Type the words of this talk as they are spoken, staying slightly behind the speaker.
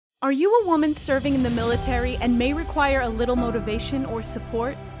Are you a woman serving in the military and may require a little motivation or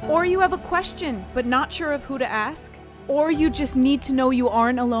support? Or you have a question but not sure of who to ask? Or you just need to know you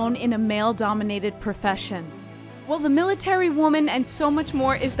aren't alone in a male-dominated profession? Well, The Military Woman and So Much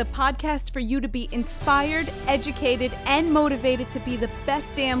More is the podcast for you to be inspired, educated, and motivated to be the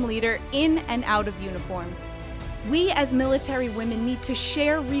best damn leader in and out of uniform. We as military women need to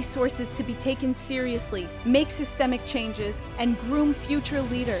share resources to be taken seriously, make systemic changes, and groom future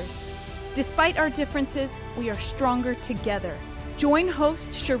leaders. Despite our differences, we are stronger together. Join host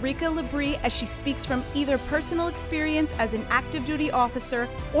Sharika Labrie as she speaks from either personal experience as an active duty officer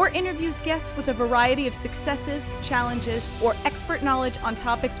or interviews guests with a variety of successes, challenges, or expert knowledge on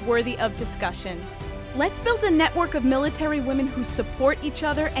topics worthy of discussion. Let's build a network of military women who support each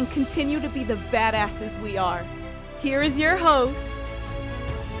other and continue to be the badasses we are. Here is your host.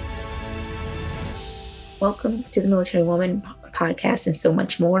 Welcome to the Military Woman podcast and So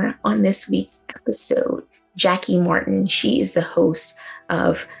Much More. On this week's episode, Jackie Morton, she is the host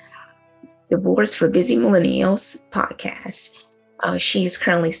of Divorce for Busy Millennials podcast. She's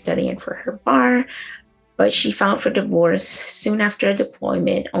currently studying for her bar, but she filed for divorce soon after a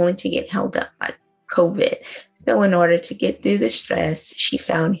deployment, only to get held up by COVID. So in order to get through the stress, she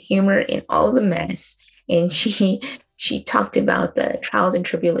found humor in all the mess. And she talked about the trials and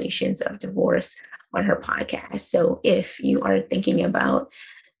tribulations of divorce on her podcast. So if you are thinking about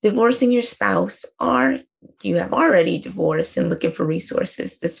divorcing your spouse or you have already divorced and looking for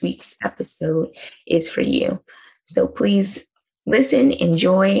resources, this week's episode is for you. So please listen,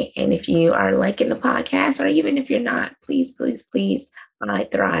 enjoy. And if you are liking the podcast, or even if you're not, please, I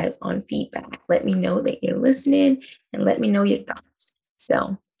thrive on feedback. Let me know that you're listening and let me know your thoughts.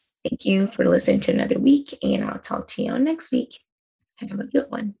 So thank you for listening to another week, and I'll talk to you on next week. Have a good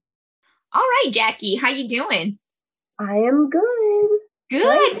one. All right, Jackie, how you doing? I am good. Good,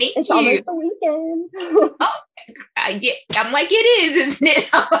 right? thank it's you. Almost the weekend. Yeah, I'm like, it is, isn't it?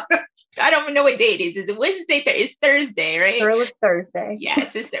 I don't even know what day it is. Is it Wednesday? It's Thursday, right? Girl, it's Thursday.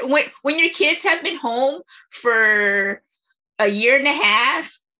 Yes. When your kids have been home for a year and a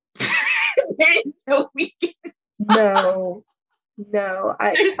half, there is no weekend. No.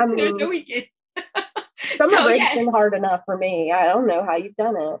 I mean, there's no weekend. Summer break's been hard enough for me. I don't know how you've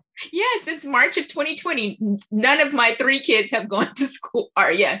done it. Yes, since March of 2020, none of my 3 kids have gone to school.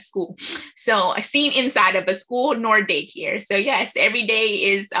 School. So I've seen inside of a school nor daycare. So yes, every day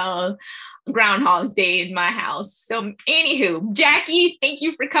is Groundhog Day in my house. So anywho, Jackie, thank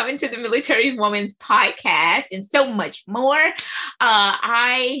you for coming to the Military Woman's podcast and So Much More.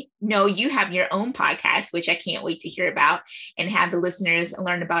 I know you have your own podcast, which I can't wait to hear about and have the listeners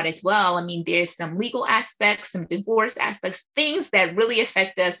learn about as well. I mean, there's some legal aspects, some divorce aspects, things that really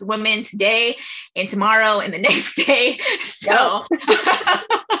affect us women today and tomorrow and the next day. So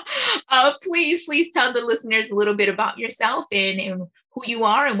please tell the listeners a little bit about yourself and who you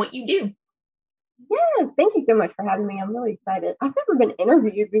are and what you do. Yes, thank you so much for having me. I'm really excited. I've never been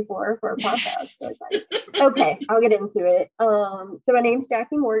interviewed before for a podcast. So okay, I'll get into it. So my name's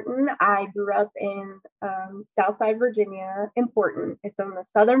Jackie Morton. I grew up in Southside Virginia, important. It's on the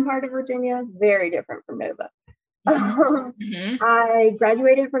southern part of Virginia, very different from Nova. I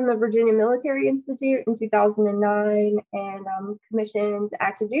graduated from the Virginia Military Institute in 2009 and commissioned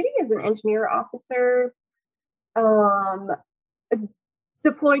active duty as an engineer officer.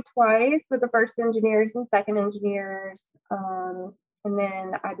 Deployed twice with the first engineers and second engineers. And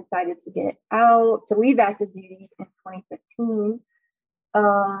then I decided to leave active duty in 2015,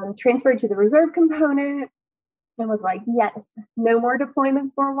 transferred to the reserve component and was like, yes, no more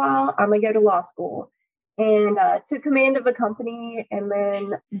deployments for a while. I'm gonna go to law school, and took command of a company. And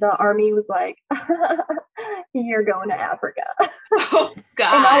then the Army was like, you're going to Africa. Oh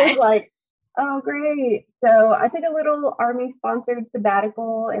God. And I was like, oh, great. So I took a little Army-sponsored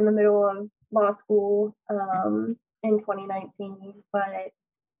sabbatical in the middle of law school in 2019, but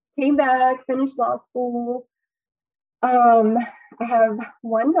came back, finished law school. I have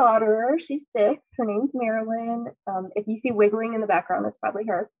one daughter. She's 6. Her name's Marilyn. If you see wiggling in the background, that's probably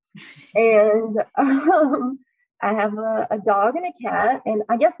her. And I have a dog and a cat. And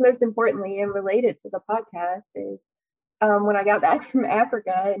I guess most importantly, and related to the podcast, is when I got back from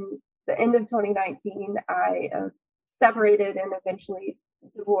Africa and the end of 2019, I separated and eventually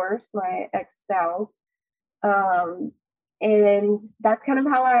divorced my ex-spouse. And that's kind of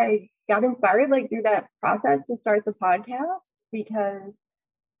how I got inspired, through that process to start the podcast, because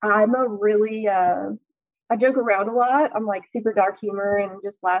I'm a really, I joke around a lot. I'm like super dark humor and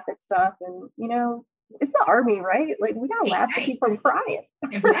just laugh at stuff. And, it's the Army, right? We gotta laugh to keep from crying.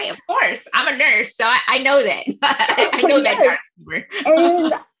 Right, of course. I'm a nurse, so I know that. I know that dark humor.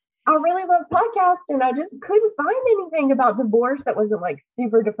 And I really love podcasts, and I just couldn't find anything about divorce that wasn't like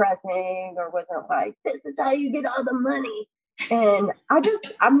super depressing or wasn't like, this is how you get all the money. And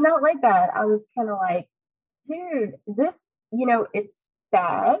I'm not like that. I was kind of like, dude, this, it's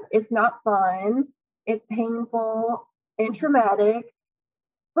bad. It's not fun. It's painful and traumatic,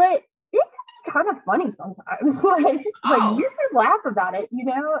 but it can be kind of funny sometimes. like you can laugh about it,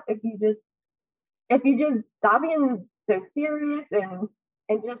 if you just stop being so serious and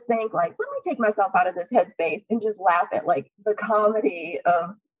just think like, let me take myself out of this headspace and just laugh at like the comedy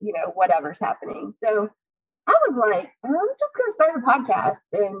of, whatever's happening. So I was like, I'm just going to start a podcast,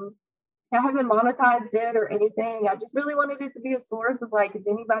 and I haven't monetized it or anything. I just really wanted it to be a source of like, if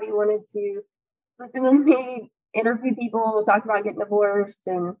anybody wanted to listen to me interview people, talk about getting divorced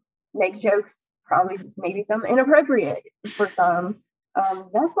and make jokes, probably maybe some inappropriate for some.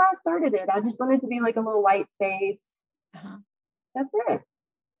 That's why I started it. I just wanted to be like a little white space. Uh-huh. That's it.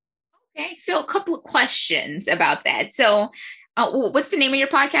 Okay, so a couple of questions about that. So what's the name of your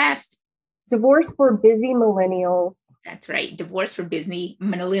podcast? Divorce for Busy Millennials. That's right. Divorce for Busy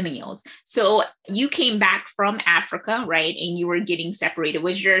Millennials. So you came back from Africa, right? And you were getting separated.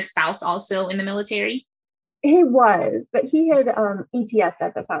 Was your spouse also in the military? He was, but he had ETS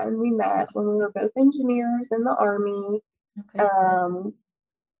at the time. We met when we were both engineers in the Army. Okay.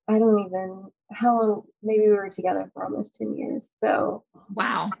 I don't even, how long, maybe we were together for almost 10 years. So,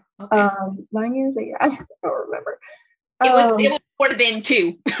 wow. Okay. 9 years, 8 years, I don't remember. It was more than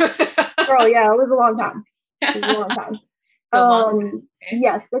 2. Girl, yeah, it was a long time.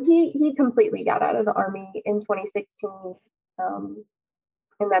 Yes, but he completely got out of the Army in 2016. And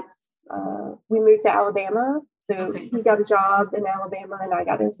that's, we moved to Alabama. So he got a job in Alabama and I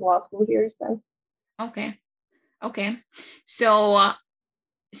got into law school here. So. Okay. So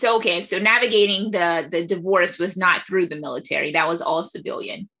navigating the divorce was not through the military. That was all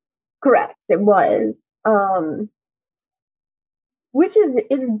civilian. Correct. It was, which is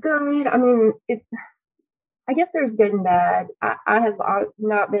good. I mean, I guess there's good and bad. I have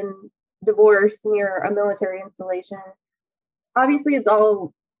not been divorced near a military installation. Obviously, it's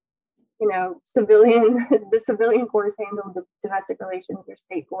all, civilian. The civilian courts handle the domestic relations or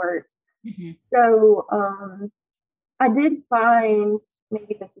state court. Mm-hmm. So I did find,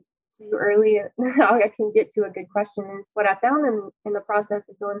 maybe this is too early, I can get to a good question, is what I found in the process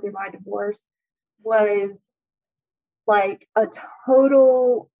of going through my divorce was like a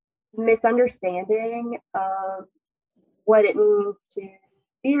total misunderstanding of what it means to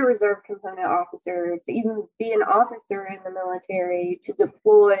be a reserve component officer, to even be an officer in the military, to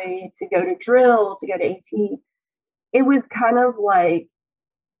deploy, to go to drill, to go to AT. It was kind of like,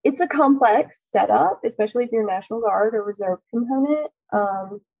 it's a complex setup, especially if you're National Guard or reserve component.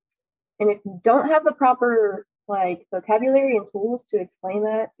 And if you don't have the proper like vocabulary and tools to explain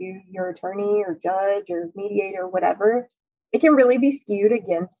that to your attorney or judge or mediator or whatever, it can really be skewed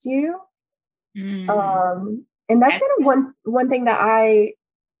against you. Mm. And that's kind of one thing that I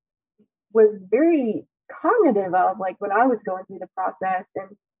was very cognitive of, like when I was going through the process. And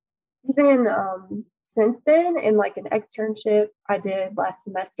even since then, in like an externship I did last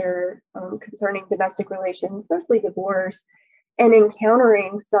semester concerning domestic relations, mostly divorce, and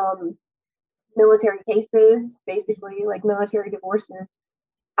encountering some military cases, basically like military divorces,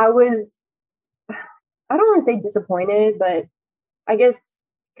 I don't want to say disappointed, but I guess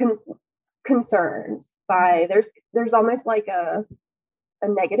concerned by there's almost like a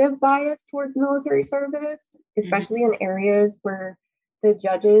negative bias towards military service, especially in areas where the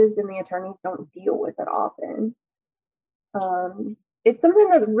judges and the attorneys don't deal with it often. It's something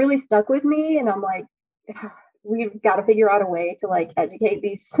that really stuck with me, and I'm like, we've got to figure out a way to like educate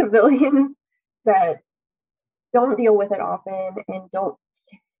these civilians that don't deal with it often and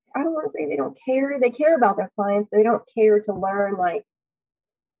I don't want to say they don't care. They care about their clients, but they don't care to learn, like,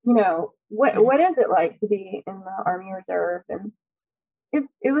 what is it like to be in the Army Reserve? And it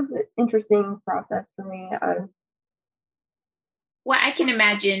was an interesting process for me. Well, I can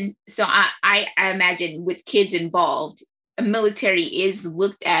imagine. So I imagine with kids involved, a military is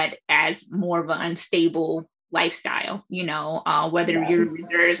looked at as more of an unstable lifestyle, whether you're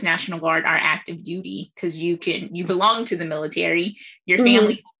reserves, National Guard, or active duty, because you belong to the military, your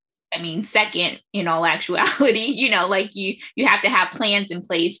family, second in all actuality, like you have to have plans in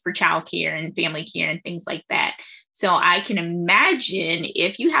place for childcare and family care and things like that. So I can imagine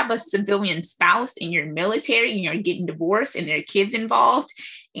if you have a civilian spouse in your military and you're getting divorced and there are kids involved,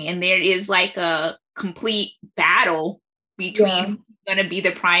 and there is like a complete battle between who's going to be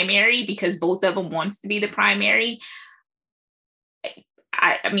the primary, because both of them wants to be the primary.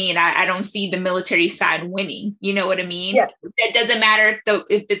 I don't see the military side winning. You know what I mean? Yeah. It doesn't matter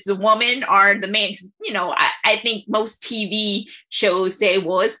if it's a woman or the man. You know, I think most TV shows say,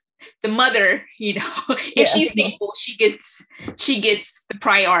 well, it's the mother. You know, if she's stable, she gets the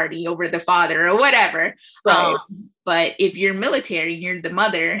priority over the father or whatever. Right. But if you're military, you're the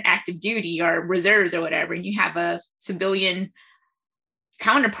mother, active duty or reserves or whatever, and you have a civilian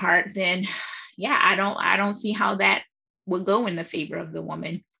counterpart, then yeah, I don't see how that would go in the favor of the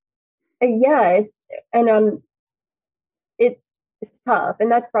woman. Yeah, it's tough,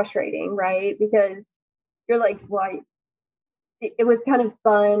 and that's frustrating, right? Because you're like, well, it was kind of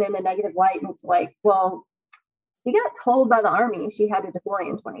spun in a negative light, and it's like, well, she got told by the Army she had to deploy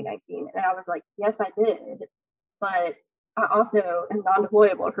in 2019, and I was like, yes, I did, but I also am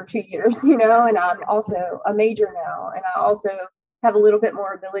non-deployable for 2 years, you know, and I'm also a major now, and I also have a little bit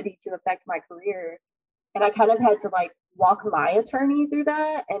more ability to affect my career. And I kind of had to like walk my attorney through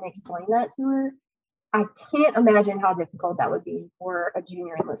that and explain that to her. I can't imagine how difficult that would be for a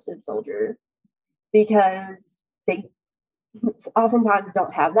junior enlisted soldier, because they oftentimes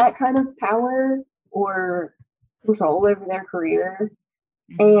don't have that kind of power or control over their career.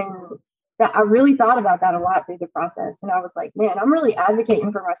 And that I really thought about that a lot through the process. And I was like, man, I'm really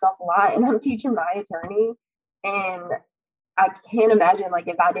advocating for myself a lot, and I'm teaching my attorney. And I can't imagine, like,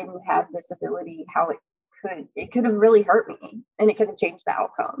 if I didn't have this ability, how it could have really hurt me, and it could have changed the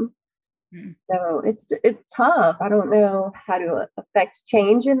outcome. So it's tough. I don't know how to affect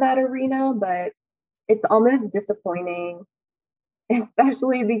change in that arena, but it's almost disappointing,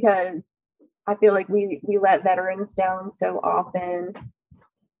 especially because I feel like we let veterans down so often,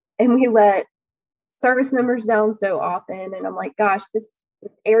 and we let service members down so often. And I'm like, gosh, this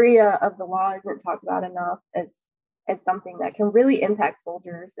area of the law isn't talked about enough as something that can really impact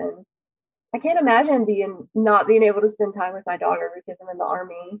soldiers. And I can't imagine not being able to spend time with my daughter because I'm in the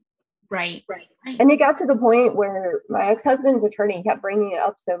Army. Right. And it got to the point where my ex-husband's attorney kept bringing it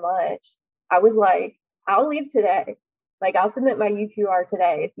up so much. I was like, I'll leave today. Like, I'll submit my UQR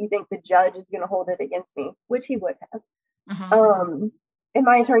today if you think the judge is going to hold it against me, which he would have. And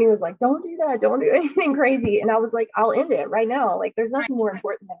my attorney was like, don't do that. Don't do anything crazy. And I was like, I'll end it right now. Like, there's nothing more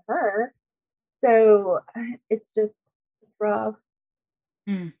important than her. So it's rough.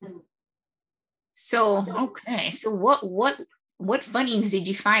 So, okay. So what funnies did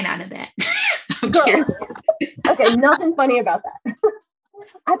you find out of that? Okay, nothing funny about that.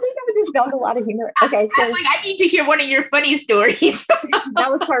 I think I just found a lot of humor. Okay, so I need to hear one of your funny stories. that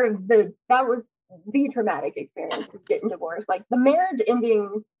was the traumatic experience of getting divorced. Like, the marriage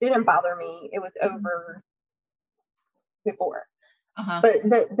ending didn't bother me. It was over before. But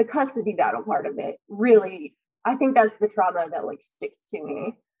the custody battle part of it, really, I think that's the trauma that like sticks to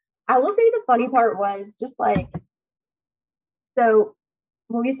me. I will say the funny part was just like, so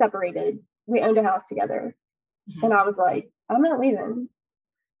when we separated, we owned a house together. And I was like, I'm not leaving.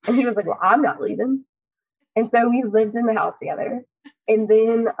 And he was like, well, I'm not leaving. And so we lived in the house together. And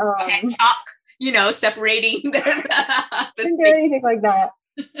then separating didn't do anything like that.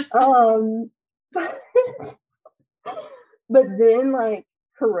 But then like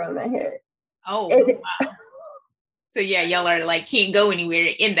Corona hit. Oh, wow. So yeah, y'all are like can't go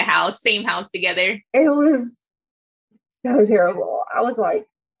anywhere in the house, same house together. It was so terrible. I was like,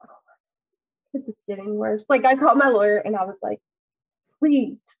 oh, this is getting worse. Like, I called my lawyer and I was like,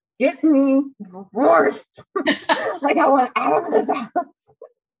 please get me divorced. Like, I want out of this house.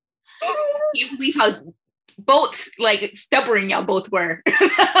 You believe how both like stubborn y'all both were.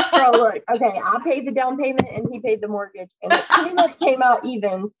 Girl, look, okay, I paid the down payment and he paid the mortgage, and it pretty much came out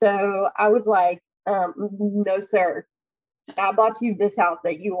even. So I was like, no, sir. I bought you this house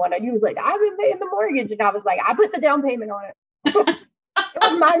that you wanted. He was like, I've been paying the mortgage. And I was like, I put the down payment on it. It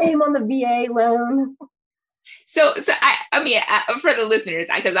was my name on the VA loan. So I mean, for the listeners,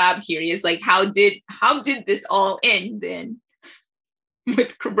 because I'm curious, like, how did this all end then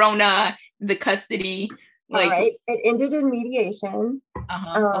with Corona, the custody? Like, all right, it ended in mediation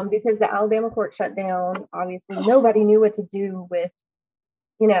because the Alabama court shut down. Obviously, nobody knew what to do with,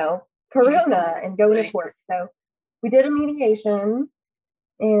 Corona and going to court. So we did a mediation,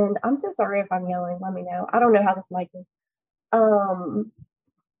 and I'm so sorry if I'm yelling. Let me know. I don't know how this mic is.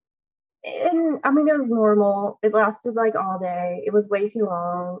 And I mean, it was normal. It lasted like all day. It was way too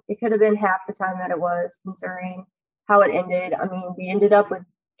long. It could have been half the time that it was, considering how it ended. I mean, we ended up with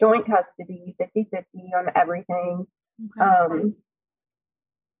joint custody, 50-50 on everything. Okay.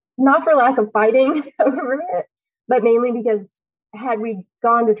 Not for lack of fighting over it, but mainly because had we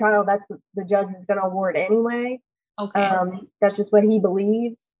gone to trial, that's what the judge was going to award anyway. Okay. That's just what he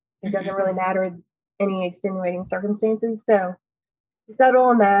believes. It doesn't really matter any extenuating circumstances. So settle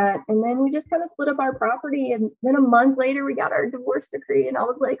on that. And then we just kind of split up our property. And then a month later, we got our divorce decree. And I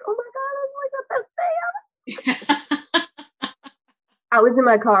was like, oh my God, I'm like the best day. I was in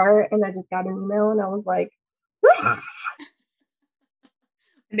my car and I just got an email and I was like,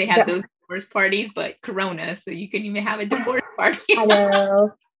 they have those divorce parties, but Corona, so you couldn't even have a divorce party. I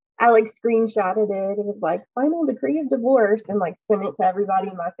know. I like screenshotted it. It was like final decree of divorce and like sent it to everybody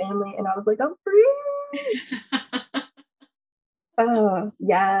in my family. And I was like, I'm free.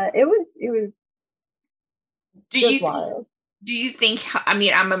 Yeah, it was wild. Do you think, I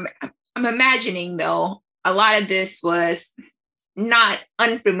mean, I'm imagining though, a lot of this was not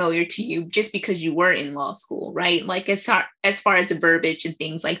unfamiliar to you just because you were in law school, right? Like as far as the verbiage and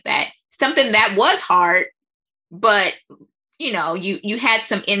things like that, something that was hard, but you know, you had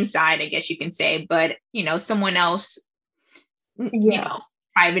some insight, I guess you can say, but you know, someone else, you know,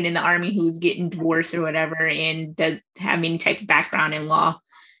 private in the Army who's getting divorced or whatever and doesn't have any type of background in law,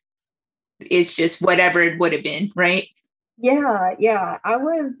 it's just whatever it would have been, right? Yeah. I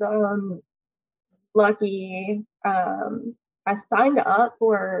was lucky. I signed up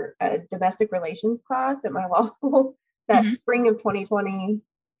for a domestic relations class at my law school that spring of 2020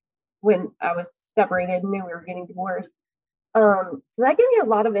 when I was separated and knew we were getting divorced. So that gave me a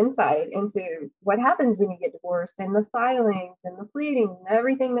lot of insight into what happens when you get divorced and the filings and the pleading and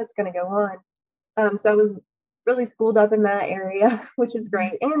everything that's going to go on. So I was really schooled up in that area, which is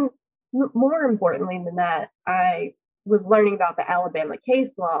great. And more importantly than that, I was learning about the Alabama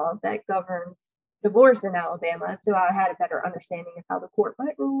case law that governs divorce in Alabama. So I had a better understanding of how the court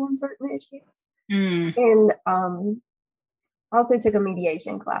might rule on certain issues. And I also took a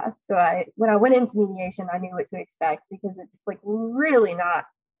mediation class. So when I went into mediation, I knew what to expect because it's like really not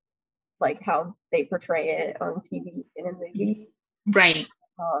like how they portray it on TV and in movies. Right.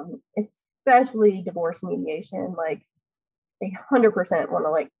 Especially divorce mediation, like they 100% want to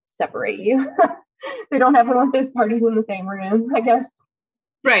like separate you. They don't ever want those parties in the same room, I guess.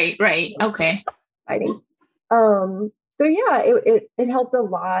 Right. Okay. Fighting. So yeah, it helped a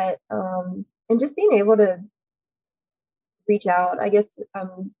lot. And just being able to reach out, I guess,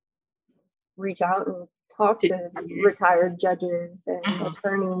 reach out and talk to retired judges and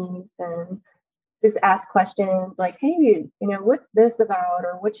attorneys and just ask questions like, hey, you know, what's this about?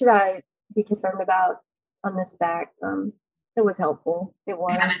 Or what should I be concerned about on this fact? It was helpful. It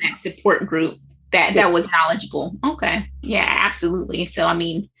was having that support group that was knowledgeable. Okay. Yeah, absolutely. So, I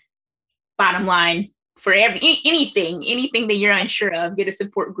mean, bottom line, for anything that you're unsure of, get a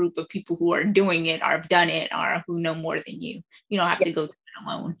support group of people who are doing it or have done it or who know more than you. You don't have to go through it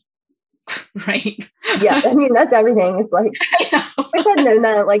alone. Right. Yeah. I mean, that's everything. It's like, I wish I'd known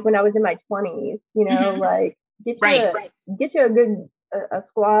that like when I was in my 20s, you know, like get you a good a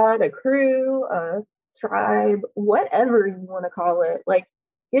squad, a crew, a tribe, whatever you want to call it. Like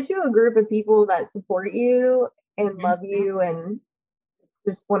get you a group of people that support you and love you and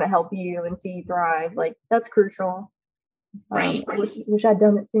just want to help you and see you thrive. Like that's crucial. Right. I wish I'd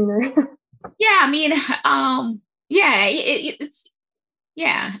done it sooner. Yeah. I mean, it's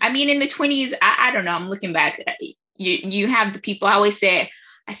I mean, in the 20s, I don't know. I'm looking back. You have the people. I always say,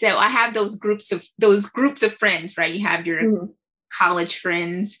 I have those groups of friends, right? You have your college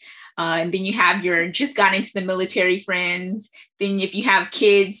friends, and then you have your just got into the military friends. Then if you have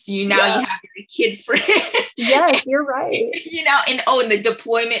kids, you have your kid friends. Yes, you're right. You know, and the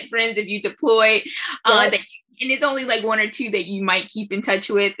deployment friends if you deploy, and it's only like one or two that you might keep in touch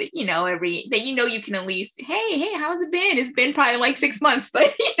with, you know, you can at least, hey, how's it been? It's been probably like 6 months,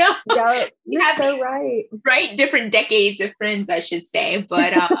 but you know, you have so right, different decades of friends, I should say.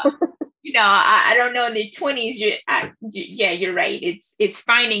 But you know, I don't know, in the 20s, you're right. It's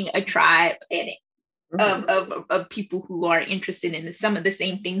finding a tribe of people who are interested in some of the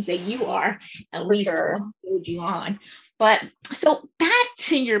same things that you are, at least hold you on. But so back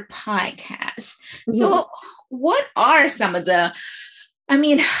to your podcast. So what are some of the, I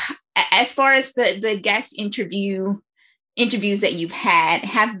mean, as far as the guest interviews that you've had,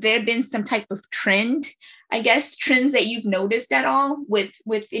 have there been some type of trends that you've noticed at all with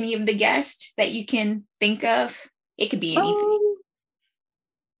any of the guests that you can think of? It could be anything.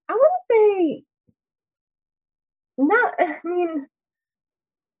 I want to say,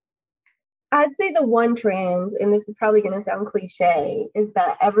 I'd say the one trend, and this is probably going to sound cliche, is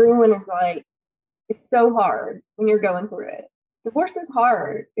that everyone is like, it's so hard when you're going through it. Divorce is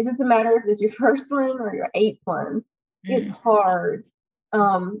hard. It doesn't matter if it's your first one or your 8th one. It's hard.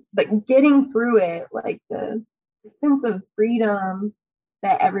 But getting through it, like the sense of freedom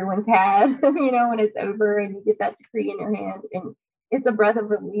that everyone's had, you know, when it's over and you get that decree in your hand and it's a breath of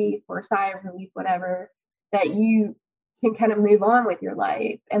relief or a sigh of relief, whatever, that you can kind of move on with your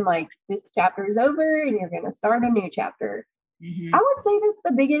life, and like this chapter is over and you're going to start a new chapter. I would say that's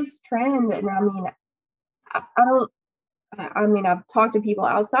the biggest trend. And I mean, I've talked to people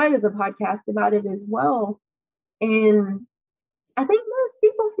outside of the podcast about it as well. And I think most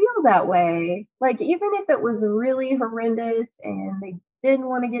people feel that way. Like, even if it was really horrendous and they didn't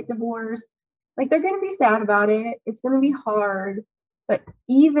want to get divorced, like, they're going to be sad about it. It's going to be hard. But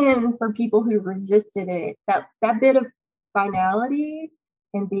even for people who resisted it, that bit of finality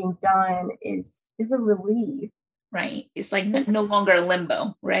and being done is a relief. Right. It's like no longer a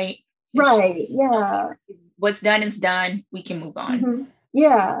limbo, right? Right. Yeah. What's done is done. We can move on.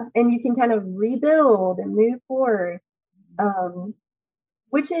 Yeah. And you can kind of rebuild and move forward. That's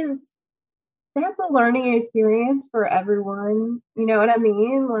a learning experience for everyone. You know what I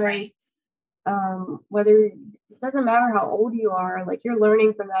mean? Like, whether it doesn't matter how old you are, like, you're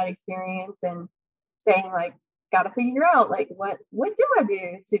learning from that experience and saying, like, got to figure out, like, what do I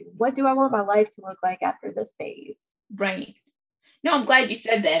do what do I want my life to look like after this phase? Right. No, I'm glad you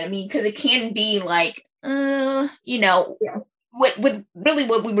said that. I mean, because it can be like, with really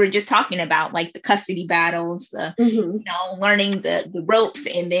what we were just talking about, like the custody battles, learning the ropes,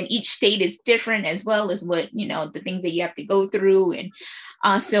 and then each state is different, as well as what, the things that you have to go through. And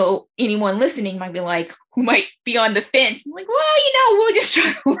so anyone listening might be like, who might be on the fence, like, well, we'll just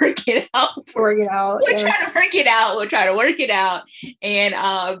try to work it out. We'll try to work it out. We'll try to work it out.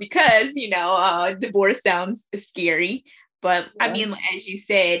 And because, divorce sounds scary. But I mean, as you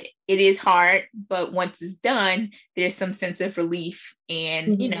said, it is hard, but once it's done, there's some sense of relief,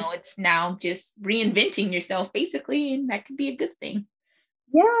 and, it's now just reinventing yourself basically. And that could be a good thing.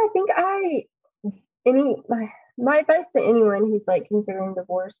 Yeah. I think my advice to anyone who's like considering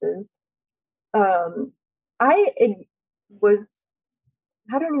divorces, I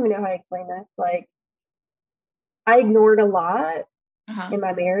don't even know how to explain this. Like, I ignored a lot in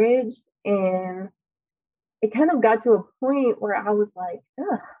my marriage, and it kind of got to a point where I was like,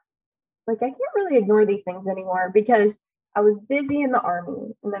 ugh, like, I can't really ignore these things anymore, because I was busy in the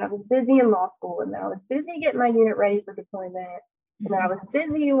Army, and then I was busy in law school, and then I was busy getting my unit ready for deployment, and then I was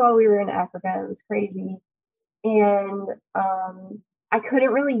busy while we were in Africa. It was crazy. And I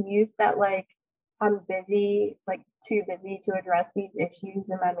couldn't really use that, like, I'm busy, like, too busy to address these issues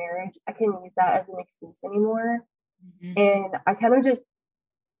in my marriage. I couldn't use that as an excuse anymore. And I kind of just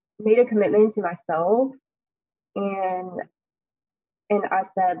made a commitment to myself. And I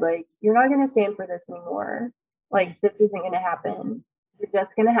said, like, you're not going to stand for this anymore. Like, this isn't going to happen. You're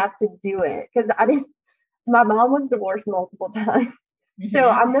just going to have to do it. Because my mom was divorced multiple times. So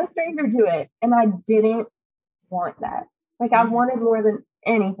I'm no stranger to it. And I didn't want that. Like, I wanted more than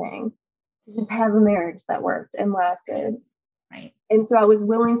anything to just have a marriage that worked and lasted. Right. And so I was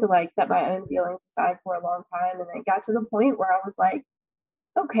willing to, like, set my own feelings aside for a long time. And it got to the point where I was like,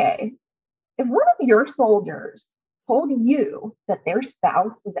 okay, if one of your soldiers told you that their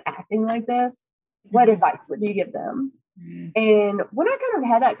spouse was acting like this, what advice would you give them? And when I kind of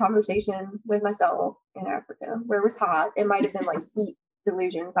had that conversation with myself in Africa, where it was hot, it might have been like heat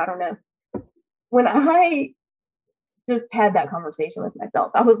delusions, I don't know. When I just had that conversation with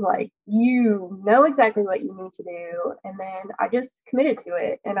myself, I was like, you know exactly what you need to do. And then I just committed to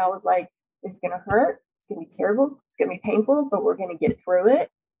it. And I was like, it's going to hurt. It's going to be terrible. It's going to be painful, but we're going to get through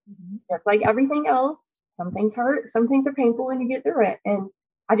it. Just like everything else. Some things hurt, some things are painful, and you get through it. And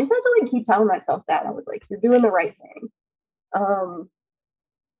I just had to, like, keep telling myself that. I was like, you're doing the right thing.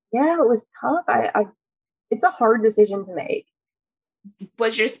 Yeah, it was tough. It's a hard decision to make.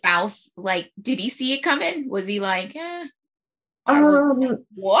 Was your spouse, like, did he see it coming? Was he like,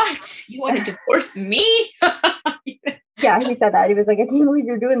 what? You want to divorce me? Yeah, he said that. He was like, I can't believe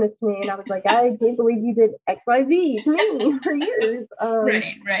you're doing this to me. And I was like, I can't believe you did XYZ to me for years.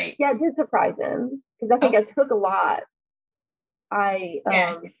 Right. Yeah, it did surprise him, because I think I took a lot. I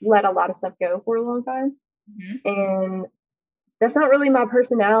let a lot of stuff go for a long time. And that's not really my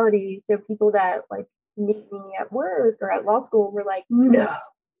personality. So people that, like, meet me at work or at law school were like, no,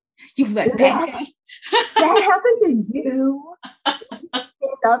 you let that happened to you.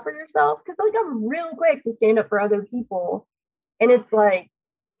 Stand up for yourself, because, like, I'm real quick to stand up for other people, and it's like,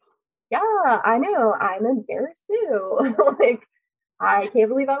 yeah, I know, I'm embarrassed too. Like, I can't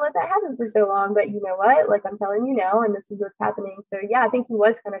believe I let that happen for so long, but you know what, like, I'm telling you now, and this is what's happening. So yeah, I think he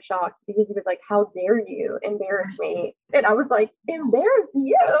was kind of shocked, because he was like, how dare you embarrass me? And I was like, embarrass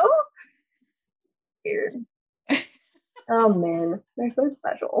you? Weird. Oh man, they're so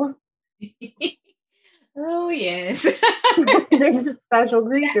special. Oh yes. They're just special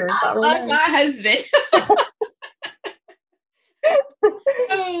creatures. I love my husband.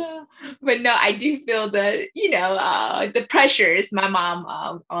 But no, I do feel the pressures. My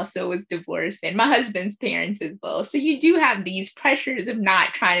mom also was divorced, and my husband's parents as well. So you do have these pressures of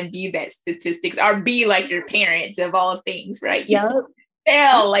not trying to be that statistics or be like your parents of all things, right? Yep.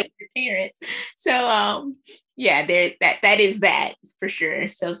 Fail like your parents. So yeah, that is that for sure.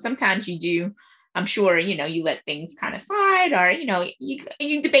 So sometimes you do, I'm sure, you let things kind of slide, or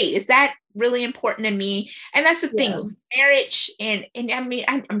you debate, is that really important to me? And that's the thing with marriage. And I mean,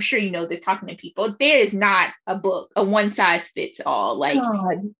 I'm sure this, talking to people, there is not a book, a one size fits all. Like,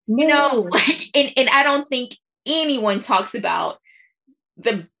 God, no. and I don't think anyone talks about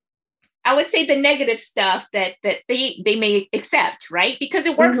I would say the negative stuff that they may accept, right? Because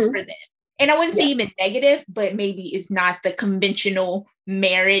it works for them. And I wouldn't say even negative, but maybe it's not the conventional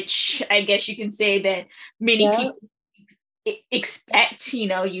marriage, I guess you can say, that many people expect.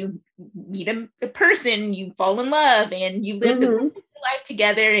 You meet a person, you fall in love, and you live the life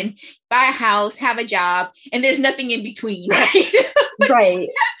together, and buy a house, have a job, and there's nothing in between, right? Right.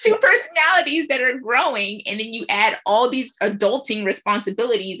 You have two personalities that are growing, and then you add all these adulting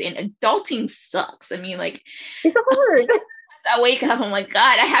responsibilities, and adulting sucks. I mean, like, it's hard. I wake up, I'm like,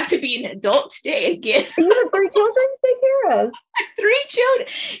 God, I have to be an adult today again. You have 3 children to take care of. 3 children,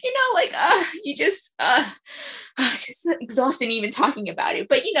 you just, it's just exhausting even talking about it.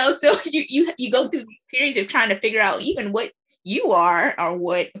 But, so you go through these periods of trying to figure out even what you are, or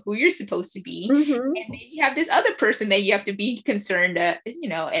who you're supposed to be. And then you have this other person that you have to be concerned,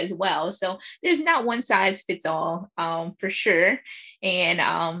 as well. So there's not one size fits all, for sure.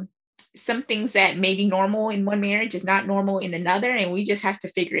 And, some things that may be normal in one marriage is not normal in another, and we just have to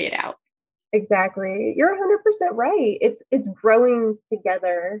figure it out. Exactly. You're 100% right. It's growing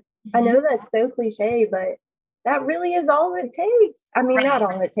together. I know that's so cliche, but that really is all it takes. I mean, not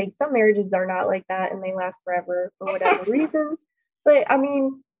all it takes. Some marriages are not like that and they last forever for whatever reason. But I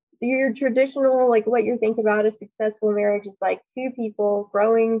mean, your traditional, like what you think about a successful marriage is like 2 people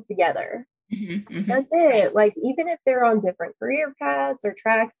growing together. That's it. Like, even if they're on different career paths or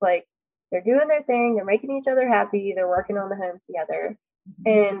tracks, like, they're doing their thing, they're making each other happy, they're working on the home together.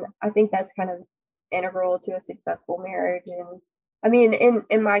 And I think that's kind of integral to a successful marriage. And I mean,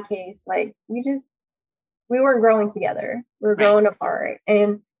 in my case, like, we weren't growing together. We were growing apart.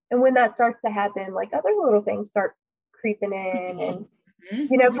 And when that starts to happen, like, other little things start creeping in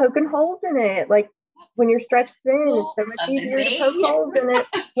and, poking holes in it. Like, when you're stretched thin, it's so much easier to poke holes in it.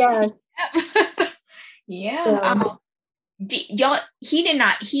 Yeah. Yeah. Did he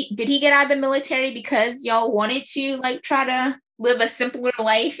get out of the military because y'all wanted to, like, try to live a simpler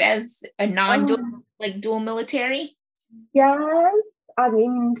life as a dual military? Yes. I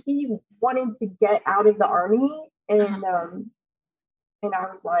mean, he wanted to get out of the army, and and I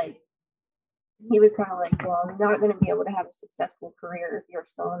was like, he was kind of like, well, I'm not going to be able to have a successful career if you're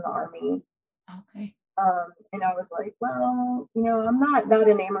still in the army. Okay. And I was like, well, I'm not that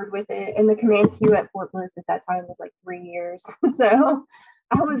enamored with it. And the command queue at Fort Bliss at that time was like 3 years. So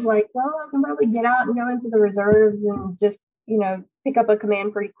I was like, well, I can probably get out and go into the reserves and just, pick up a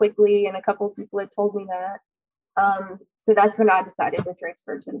command pretty quickly. And a couple of people had told me that. So that's when I decided to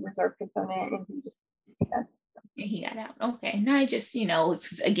transfer to the reserve component, and he got out. Okay. No, I just,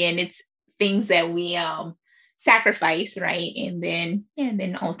 it's things that we sacrifice, right? And then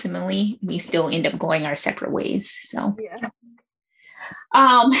ultimately we still end up going our separate ways. So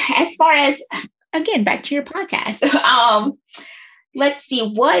as far as, again, back to your podcast, let's see,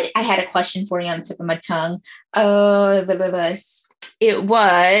 what I had a question for you on the tip of my tongue. It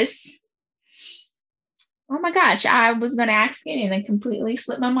was, oh my gosh, I was going to ask it and it completely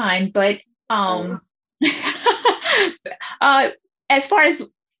slipped my mind. But as far as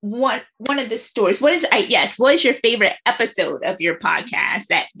one of the stories, what is your favorite episode of your podcast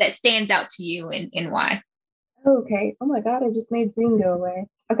that stands out to you, and why? Okay. Oh my God, I just made Zoom go away.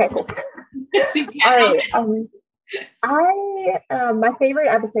 Okay, cool. All right. My favorite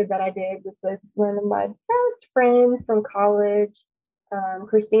episode that I did was with one of my best friends from college,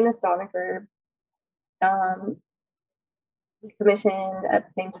 Christina Stoniker, commissioned at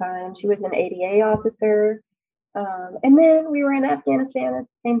the same time. She was an ADA officer. And then we were in Afghanistan at the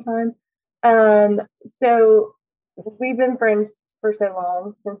same time. So we've been friends for so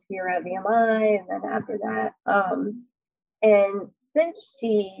long, since we were at VMI, and then after that. And then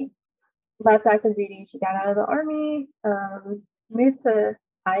she left active duty. She got out of the army, moved to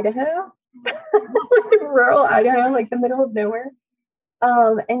Idaho, rural Idaho, like the middle of nowhere.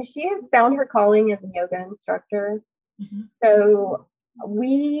 And she has found her calling as a yoga instructor. So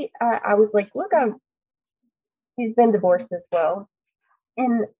I was like, look, she's been divorced as well.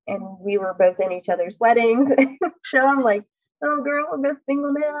 And we were both in each other's weddings. So I'm like, oh girl, I'm just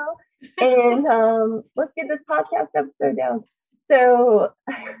single now. And let's get this podcast episode down. So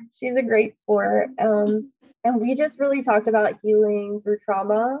she's a great sport. And we just really talked about healing through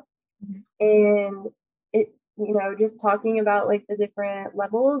trauma and it, just talking about like the different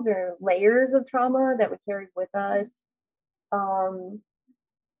levels or layers of trauma that we carry with us.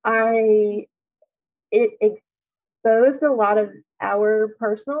 It exposed a lot of our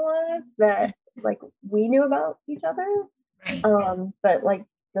personal lives that like we knew about each other. Right. But like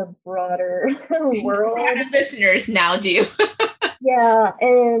the broader world. Our listeners now do. Yeah.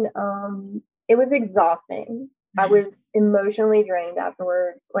 And it was exhausting. I was emotionally drained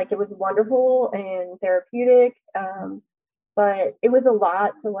afterwards. Like it was wonderful and therapeutic. But it was a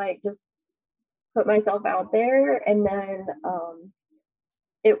lot to like just put myself out there. And then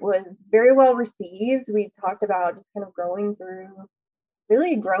it was very well received. We talked about just kind of growing through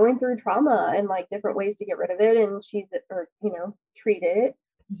trauma and like different ways to get rid of it and treat it.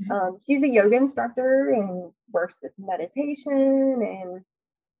 She's a yoga instructor and works with meditation and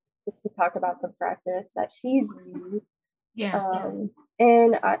just to talk about some practice that she's used. Yeah.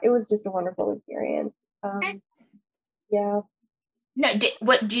 And it was just a wonderful experience. Yeah. No,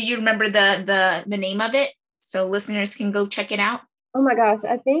 what do you remember the name of it so listeners can go check it out? Oh my gosh,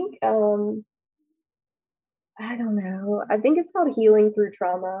 I think I don't know. I think it's called Healing Through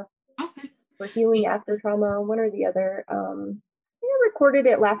Trauma. Okay. Or Healing After Trauma, one or the other. I think I recorded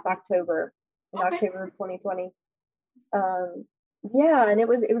it last October, October of 2020. Yeah, and it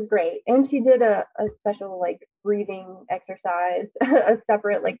was great. And she did a special like breathing exercise, a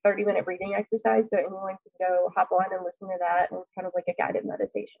separate like 30-minute breathing exercise, so anyone could go hop on and listen to that. And it's kind of like a guided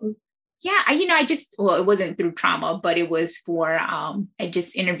meditation. Yeah, it wasn't through trauma, but it was for, I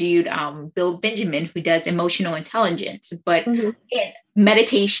just interviewed Bill Benjamin, who does emotional intelligence, but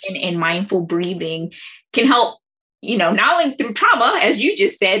meditation and mindful breathing can help, not only through trauma, as you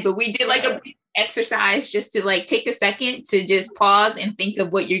just said, but we did like a exercise just to like take a second to just pause and think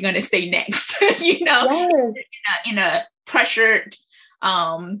of what you're going to say next, Yes. in a pressured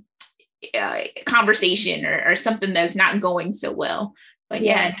conversation or something that's not going so well. But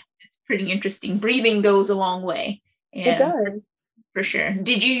yeah, pretty interesting. Breathing goes a long way. It does. For sure.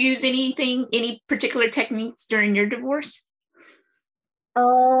 Did you use any particular techniques during your divorce?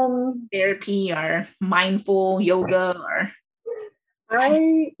 Therapy or mindful yoga or?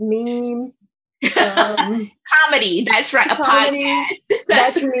 I mean, comedy. That's right. A podcast.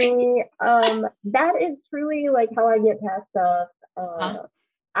 That's me. That is truly like how I get past stuff.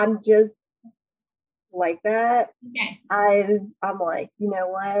 I'm just like that. Okay. I'm like, you know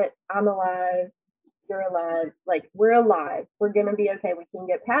what? I'm alive. You're alive. Like we're alive. We're gonna be okay. We can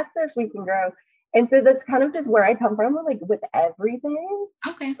get past this. We can grow. And so that's kind of just where I come from. Like with everything,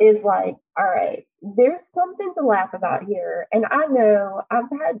 is like, all right, there's something to laugh about here. And I know I've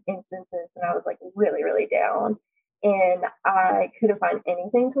had instances when I was like really, really down, and I couldn't find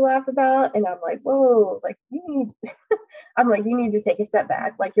anything to laugh about. And I'm like, whoa, like you need to take a step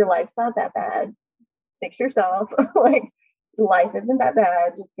back. Like your life's not that bad. Fix yourself. Like life isn't that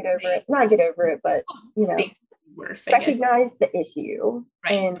bad. Just get over it. Not get over it, but recognize the issue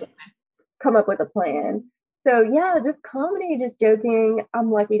and come up with a plan. So yeah, just comedy, just joking.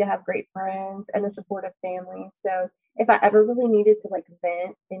 I'm lucky to have great friends and a supportive family. So if I ever really needed to like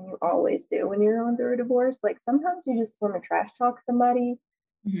vent, and you always do when you're going through a divorce, like sometimes you just want to trash talk somebody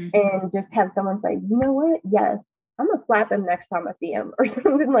and just have someone say, you know what? Yes, I'm gonna slap him next time I see him or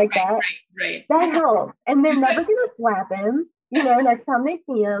something like that. Right. That helps. And they're never gonna slap him. Next time they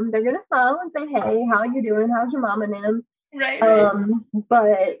see him, they're gonna smile and say, hey, how you doing? How's your mom and them? Right.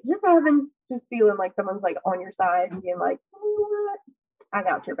 But just feeling like someone's like on your side and being like, what? I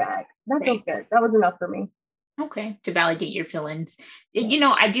got your back. That feels good. That was enough for me. Okay. To validate your feelings.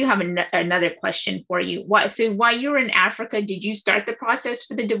 I do have another question for you. So while you were in Africa, did you start the process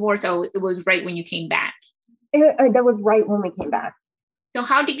for the divorce, or it was right when you came back? That was right when we came back. So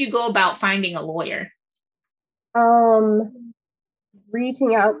how did you go about finding a lawyer?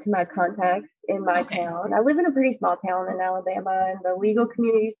 Reaching out to my contacts in my town. I live in a pretty small town in Alabama, and the legal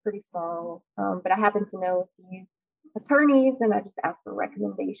community is pretty small. But I happen to know a few attorneys, and I just asked for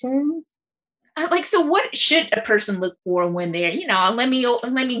recommendations. So what should a person look for when they're, let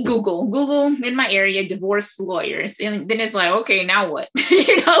me Google in my area, divorce lawyers. And then it's like, okay, now what?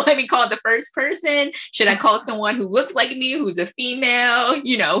 Let me call the first person. Should I call someone who looks like me, who's a female,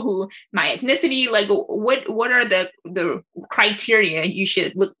 who my ethnicity, like what are the criteria you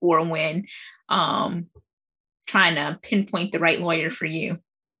should look for when trying to pinpoint the right lawyer for you?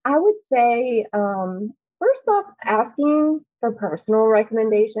 I would say, first off, asking for personal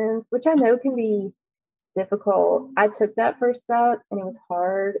recommendations, which I know can be difficult. I took that first step and it was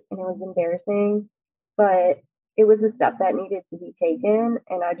hard and it was embarrassing, but it was a step that needed to be taken.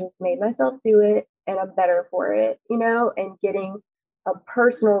 And I just made myself do it and I'm better for it, and getting a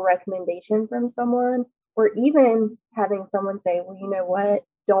personal recommendation from someone, or even having someone say, well, you know what,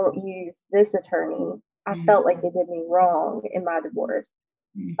 don't use this attorney. I felt like they did me wrong in my divorce.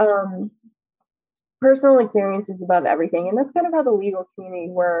 Personal experience is above everything. And that's kind of how the legal community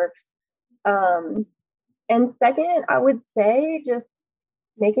works. And second, I would say just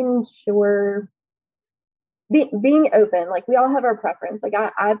making sure being open. Like, we all have our preference. Like,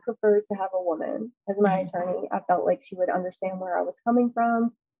 I prefer to have a woman as my attorney. I felt like she would understand where I was coming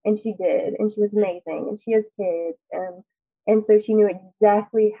from, and she did, and she was amazing, and she has kids, and so she knew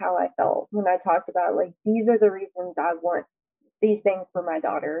exactly how I felt when I talked about, like, these are the reasons I want these things for my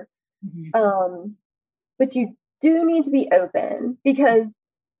daughter. But you do need to be open, because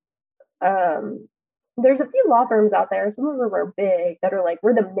there's a few law firms out there, some of them are big, that are like,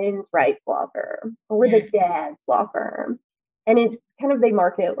 we're the men's rights law firm, or we're the dad's law firm. And it's kind of, they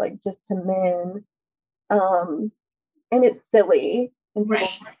market like just to men. And it's silly. And people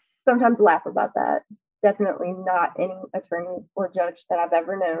sometimes laugh about that. Definitely not any attorney or judge that I've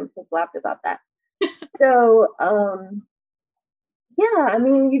ever known has laughed about that. So, yeah, I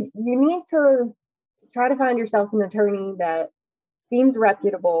mean, you need to try to find yourself an attorney that seems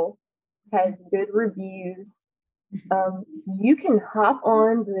reputable, has good reviews. You can hop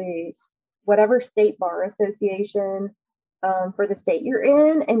on the whatever state bar association for the state you're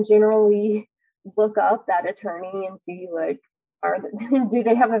in, and generally look up that attorney and see, like, do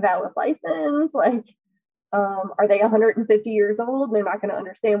they have a valid license? Like, are they 150 years old? They're not going to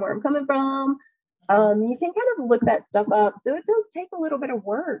understand where I'm coming from. You can kind of look that stuff up. So it does take a little bit of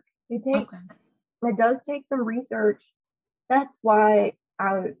work. It does take some research. That's why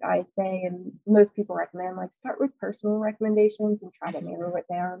I say, and most people recommend, like, start with personal recommendations and try to narrow it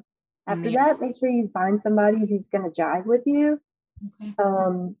down. After that, make sure you find somebody who's going to jive with you.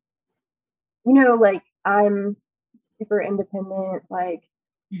 Like, I'm super independent, like,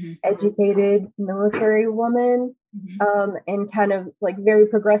 educated military woman, and kind of like very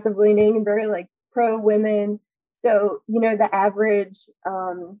progressive leaning and very like pro women. So, the average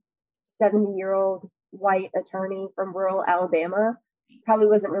 70-year-old white attorney from rural Alabama probably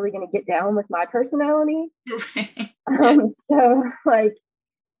wasn't really going to get down with my personality. So, like,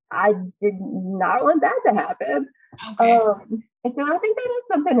 I did not want that to happen. And so I think that is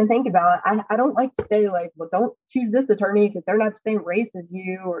something to think about. I don't like to say, like, well, don't choose this attorney because they're not the same race as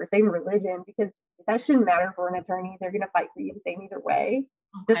you or same religion, because that shouldn't matter for an attorney. They're going to fight for you the same either way.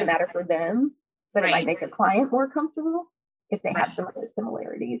 It doesn't matter for them, but it might make a client more comfortable if they have some of those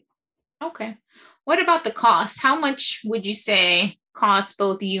similarities. Okay. What about the cost? How much would you say cost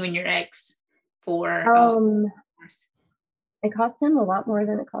both you and your ex for? It cost him a lot more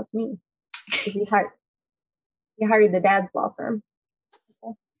than it cost me. He hired the dad's law firm.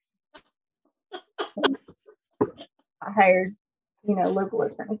 I hired, local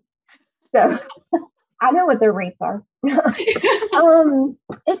attorney. So I know what their rates are.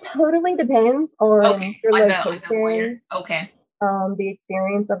 It totally depends on your location. The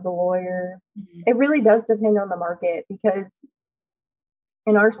experience of the lawyer. It really does depend on the market, because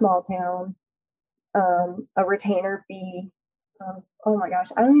in our small town, a retainer fee, oh my gosh,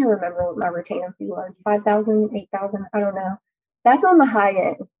 I don't even remember what my retainer fee was, 5,000, 8,000, I don't know. That's on the high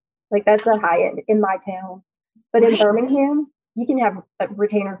end. Like, that's a high end in my town. But in Birmingham, you can have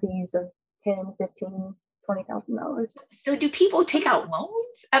retainer fees of $10,000, $15,000, $20,000. So do people take out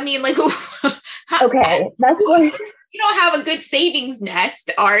loans? I mean, like, okay, that's what... You don't have a good savings nest,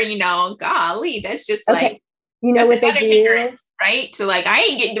 or, golly, that's just like, what they do, hindrance, right? So, like, I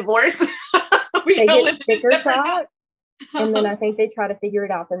ain't getting divorced. They get sticker shock, and then I think they try to figure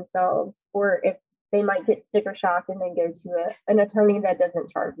it out themselves, or if they might get sticker shock and then go to an attorney that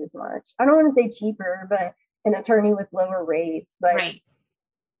doesn't charge as much. I don't want to say cheaper, but an attorney with lower rates. But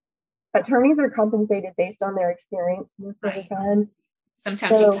attorneys are compensated based on their experience most of the time.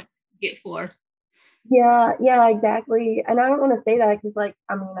 Sometimes you get for. Yeah, exactly. And I don't want to say that because, like,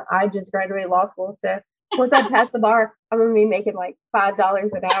 I mean, I just graduated law school, so once I pass the bar, I'm going to be making like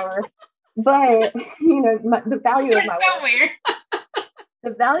 $5 an hour. But the value of my work,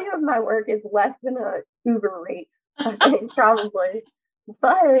 the value of my work is less than a Uber rate, I think, probably.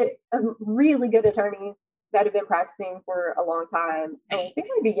 But really good attorneys that have been practicing for a long time, I think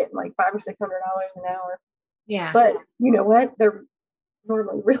I'd be getting like $500 or $600 an hour. Yeah. But you know what? They're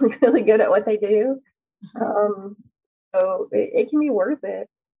normally really, really good at what they do. So it can be worth it.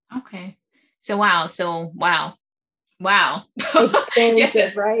 Okay. So wow. Wow. Expensive,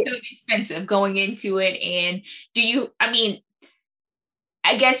 Yes, right? so expensive going into it. And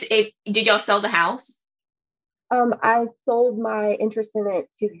I guess did y'all sell the house? I sold my interest in it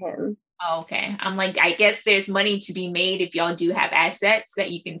to him. Oh, okay. I'm like, I guess there's money to be made if y'all do have assets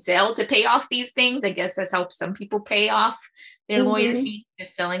that you can sell to pay off these things. I guess that's how some people pay off their lawyer fee,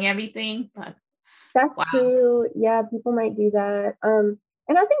 just selling everything. But that's wow. true. Yeah, people might do that. And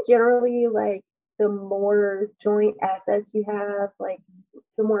I think generally, like, the more joint assets you have, like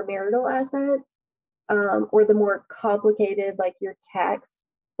the more marital assets, or the more complicated like your tax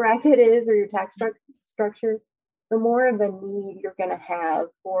bracket is or your tax structure, the more of a need you're going to have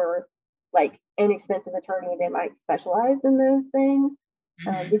for like inexpensive attorney that might specialize in those things.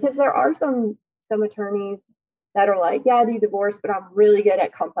 Because there are some attorneys that are like, yeah, I do divorce, but I'm really good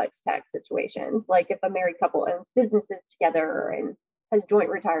at complex tax situations. Like if a married couple owns businesses together and has joint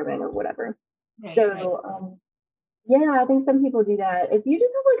retirement or whatever. Right, so, yeah, I think some people do that. If you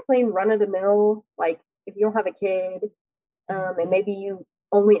just have like plain run of the mill, like if you don't have a kid, and maybe you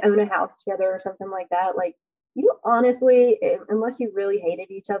only own a house together or something like that, like you honestly, unless you really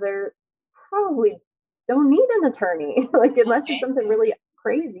hated each other, probably don't need an attorney. Like unless it's something really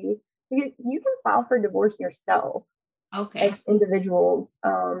crazy, you can file for divorce yourself. Okay. As individuals.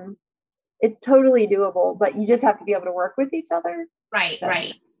 It's totally doable, but you just have to be able to work with each other. Right,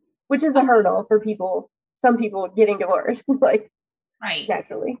 right. Which is a hurdle for some people getting divorced, like right.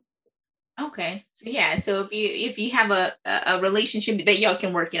 naturally. Okay. So yeah, so if you have a relationship that y'all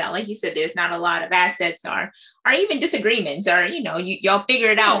can work it out, like you said, there's not a lot of assets or even disagreements, or y'all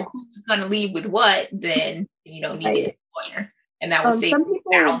figure it out who's gonna leave with what, then you don't need a lawyer. And that will save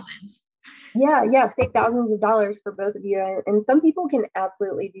thousands. Yeah, save thousands of dollars for both of you. And some people can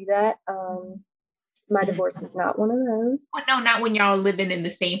absolutely do that. My divorce is not one of those. Well, no, not when y'all living in the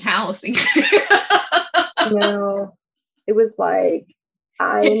same house. No, it was like,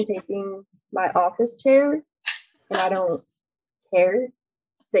 I am taking my office chair and I don't care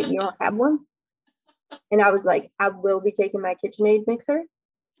that you don't have one. And I was like, I will be taking my KitchenAid mixer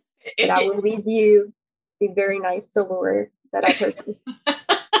and I will leave you the very nice silverware that I purchased.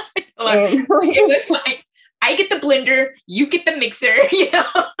 It was like, I get the blender, you get the mixer,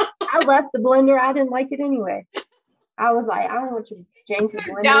 I left the blender. I didn't like it anyway. I was like, I don't want your janky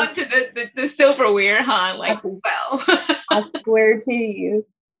blender. Down to the silverware, huh? Like, well. I swear to you.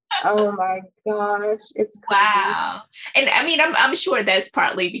 Oh my gosh, it's crazy. Wow. And I mean, I'm sure that's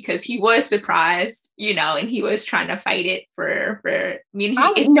partly because he was surprised, and he was trying to fight it no, he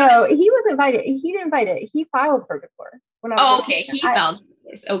wasn't fighting. He didn't fight it. He filed for divorce. Okay. He filed for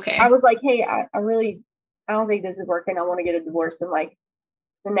divorce. Okay. I was like, hey, I don't think this is working. I want to get a divorce. And like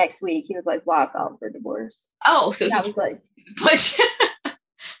the next week he was like, well, I filed for divorce. Oh, so I was like,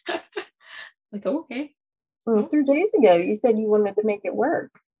 like, okay. Well, 3 days ago you said you wanted to make it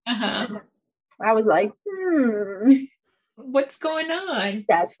work. I was like, what's going on?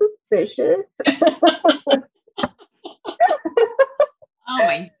 That's suspicious. Oh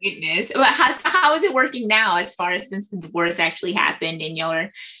my goodness. Well, how is it working now, as far as since the divorce actually happened and you're,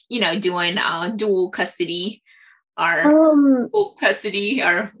 doing dual custody or full custody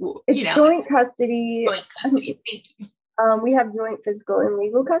or, joint custody. Joint custody. Thank you. We have joint physical and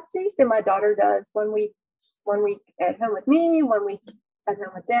legal custody. So my daughter does 1 week at home with me, 1 week at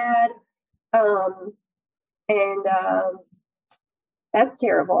home with dad. That's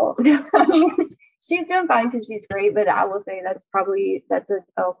terrible. She's doing fine because she's great, but I will say that's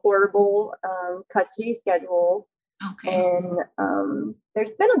a horrible custody schedule. Okay. And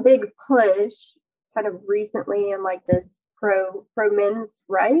there's been a big push kind of recently in like this pro men's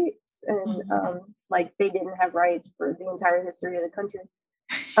rights, and like they didn't have rights for the entire history of the country.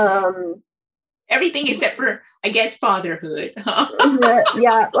 Everything except for, I guess, fatherhood.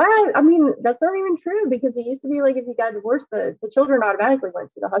 Yeah. Well, I mean, that's not even true, because it used to be like if you got divorced, the children automatically went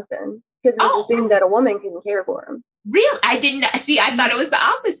to the husband because it was assumed that a woman couldn't care for them. Really? I didn't see. I thought it was the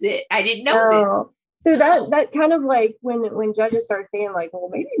opposite. I didn't know that. So that kind of like when judges start saying like, well,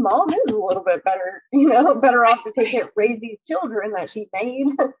 maybe mom is a little bit better, better off to take care, raise these children that she made.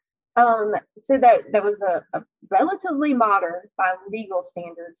 So that was a relatively modern by legal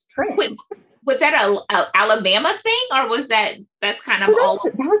standards trend. Wait, was that a Alabama thing, or was that's kind of all?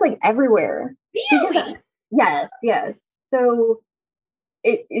 That was like everywhere. Really? Yes. So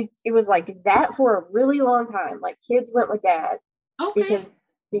it was like that for a really long time. Like kids went with dad. Okay.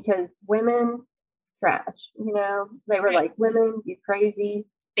 Because women trash. They were like, women, you crazy.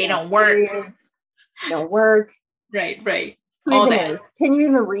 They don't work. Don't work. Right. All that. Can you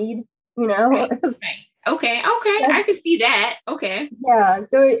even read? Right. Okay. I can see that. Okay. Yeah.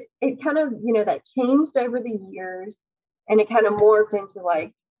 So it kind of, that changed over the years. And it kind of morphed into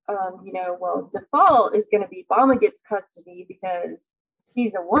like, well, default is going to be mama gets custody because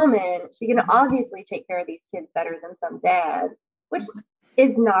she's a woman. She can obviously take care of these kids better than some dad, which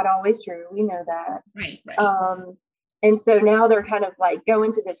is not always true. We know that. Right. And so now they're kind of like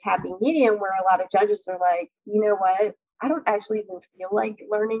going to this happy medium where a lot of judges are like, you know what? I don't actually even feel like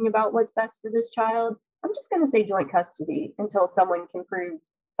learning about what's best for this child. I'm just going to say joint custody until someone can prove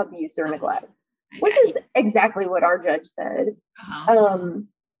abuse or neglect, which is exactly what our judge said.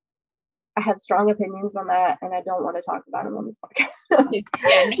 I have strong opinions on that, and I don't want to talk about them on this podcast. Don't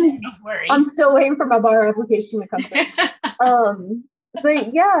worry. I'm still waiting for my bar application to come through.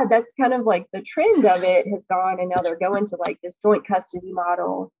 But yeah, that's kind of like the trend of it has gone, and now they're going to like this joint custody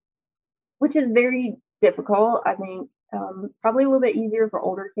model, which is very difficult. I think probably a little bit easier for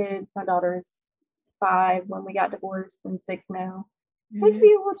older kids. My daughter's 5 when we got divorced and 6 now. It can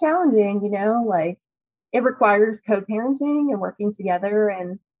be a little challenging, like it requires co-parenting and working together,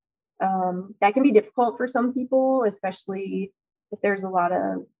 and that can be difficult for some people, especially if there's a lot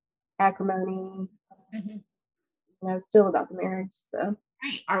of acrimony. Still about the marriage. So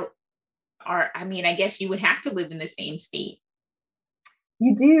I mean, I guess you would have to live in the same state.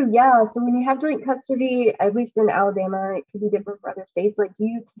 You do, yeah. So when you have joint custody, at least in Alabama, it could be different for other states. Like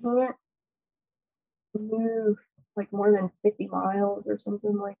you can't move like more than 50 miles or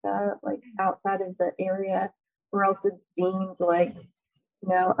something like that, like outside of the area, or else it's deemed like,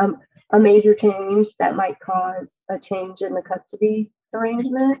 a major change that might cause a change in the custody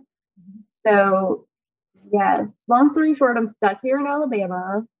arrangement. So yes, long story short, I'm stuck here in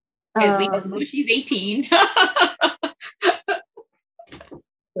Alabama. At least she's 18.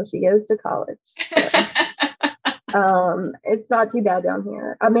 So she goes to college. So. It's not too bad down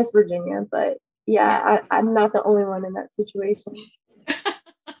here. I miss Virginia, but yeah, I'm not the only one in that situation.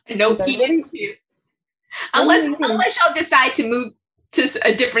 No kids. Unless y'all decide to move to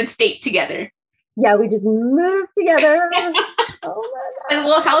a different state together. Yeah, we just moved together. Oh my God. And a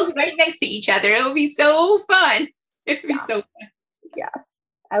little house right next to each other. It would be so fun. It would be so fun. Yeah.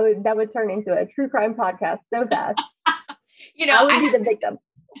 That would turn into a true crime podcast so fast. I would be the victim.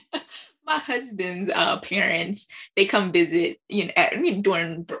 My husband's parents, they come visit,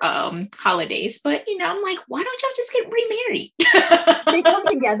 during holidays. But I'm like, why don't y'all just get remarried? They come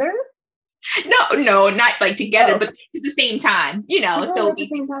together? No, not like together, but at the same time, So at the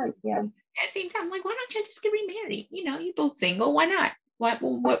same time, yeah. At the same time, like, why don't you just get remarried? You're both single. Why not? What,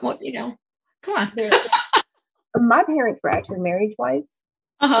 come on. My parents were actually married twice.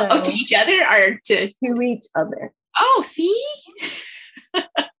 So to each other or to each other. Oh, see?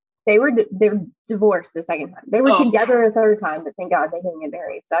 They were divorced the second time. They were together a third time, but thank God they didn't get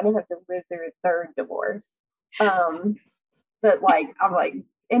married. So I didn't have to live through a third divorce. But like, I'm like,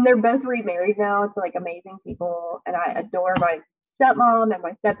 and they're both remarried now. It's like amazing people. And I adore my stepmom and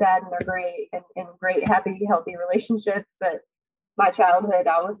my stepdad, and they're great and great, happy, healthy relationships. But my childhood,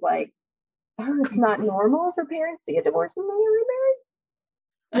 I was like, oh, it's not normal for parents to get divorced and then get remarried.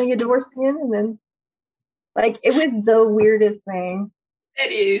 And then get divorced again. And then like, it was the weirdest thing.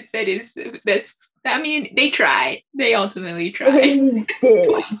 That is, I mean, they tried. They ultimately tried. They did.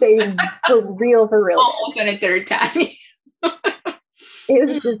 They, for real. Almost on a third time. It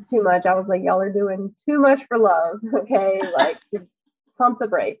was just too much. I was like, y'all are doing too much for love. Okay. Like, just pump the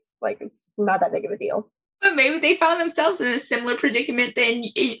brakes. Like, it's not that big of a deal. But maybe they found themselves in a similar predicament than,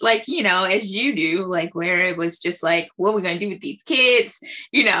 like, as you do, like, where it was just like, what are we going to do with these kids?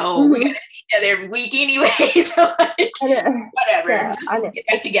 We got to see each other every week anyway. So, like, whatever. Yeah, I know. Get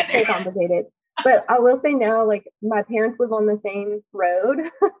back together. It's complicated. But I will say now, like, my parents live on the same road.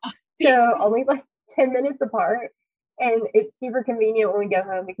 So only like 10 minutes apart. And it's super convenient when we go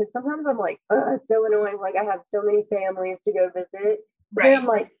home, because sometimes I'm like, oh, it's so annoying. Like, I have so many families to go visit. Right. And I'm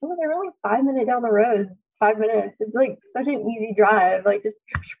like, oh, they're only 5 minutes down the road. 5 minutes. It's like such an easy drive. Like, just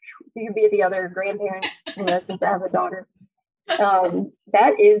you could be at the other grandparents, since I have a daughter.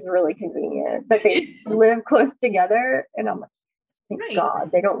 That is really convenient. But they live close together, and I'm like, thank God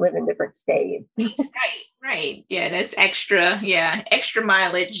they don't live in different states. Right. Yeah, that's extra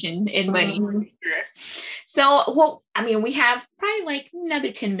mileage and money. For sure. So, well, I mean, we have probably like another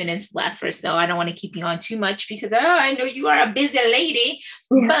 10 minutes left or so. I don't want to keep you on too much because I know you are a busy lady.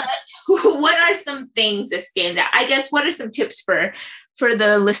 Yeah. But what are some things that stand out? I guess, what are some tips for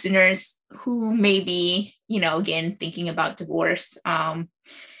the listeners who may be, again, thinking about divorce?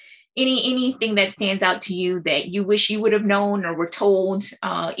 Anything that stands out to you that you wish you would have known or were told,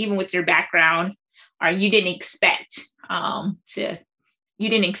 even with your background, or you didn't expect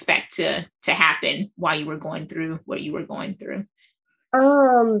to happen while you were going through what you were going through?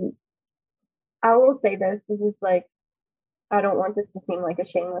 I will say this is like I don't want this to seem like a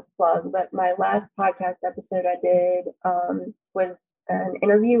shameless plug, but my last podcast episode I did was an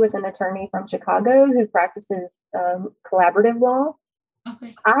interview with an attorney from Chicago who practices collaborative law.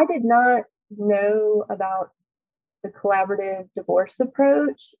 Okay. I did not know about the collaborative divorce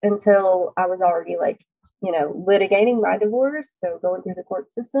approach until I was already like, litigating my divorce. So going through the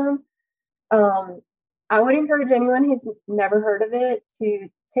court system. I would encourage anyone who's never heard of it to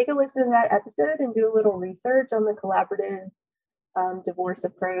take a listen to that episode and do a little research on the collaborative divorce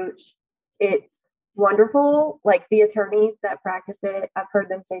approach. It's wonderful. Like the attorneys that practice it, I've heard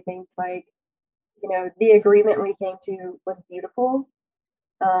them say things like, the agreement we came to was beautiful.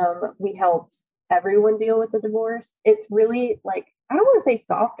 We helped everyone deal with the divorce. It's really like, I don't want to say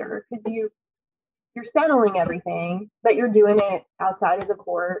softer because you're settling everything, but you're doing it outside of the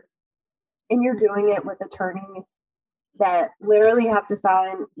court and you're doing it with attorneys that literally have to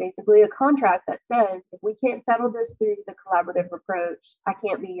sign basically a contract that says, if we can't settle this through the collaborative approach, I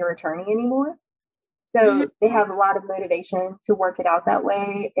can't be your attorney anymore. So they have a lot of motivation to work it out that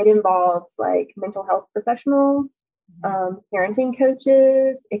way. It involves like mental health professionals, parenting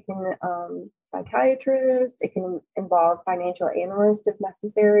coaches, it can psychiatrists, it can involve financial analysts if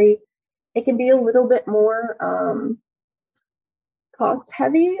necessary. It can be a little bit more cost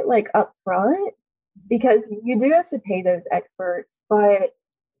heavy, like up front, because you do have to pay those experts. But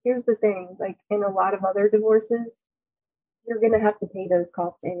here's the thing, like in a lot of other divorces, you're going to have to pay those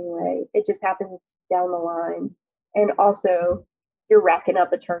costs anyway. It just happens down the line. And also, you're racking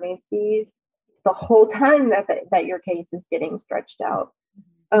up attorney's fees the whole time that your case is getting stretched out.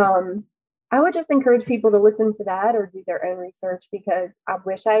 I would just encourage people to listen to that or do their own research, because I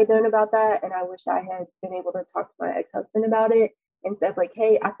wish I had known about that. And I wish I had been able to talk to my ex-husband about it and said like,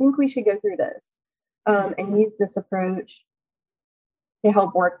 hey, I think we should go through this and use this approach to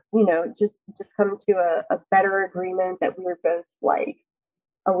help work, just come to a better agreement that we're both like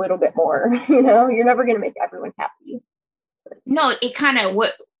a little bit more, you're never going to make everyone happy. No, it kind of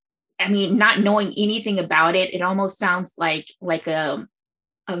not knowing anything about it, it almost sounds like a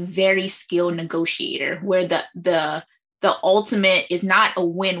very skilled negotiator where the ultimate is not a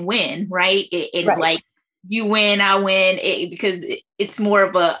win-win, right? Right. Like you win, I win, because it's more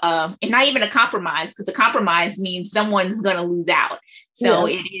of a, and not even a compromise, because a compromise means someone's going to lose out. So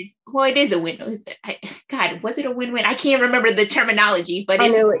it is a win. God, was it a win-win? I can't remember the terminology, but I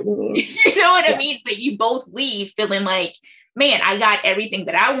know what you mean. You know what I mean? But you both leave feeling like, man, I got everything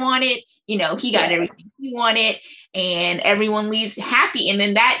that I wanted. He got everything he wanted, and everyone leaves happy. And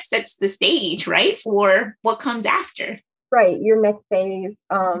then that sets the stage, right, for what comes after. Right. Your next phase,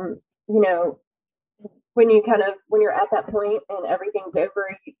 when you're at that point and everything's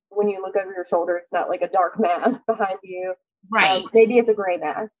over, when you look over your shoulder, it's not like a dark mass behind you. Right. Maybe it's a gray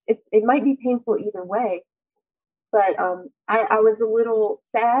mass. It might be painful either way. But I was a little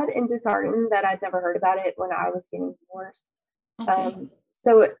sad and disheartened that I'd never heard about it when I was getting divorced. Okay.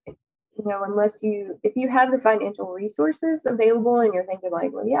 So, if you have the financial resources available and you're thinking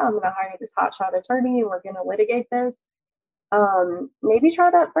like, well, yeah, I'm going to hire this hotshot attorney and we're going to litigate this, maybe try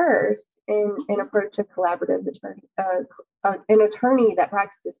that first and approach a collaborative attorney, an attorney that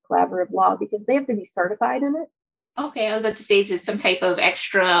practices collaborative law, because they have to be certified in it. Okay, I was about to say, is it some type of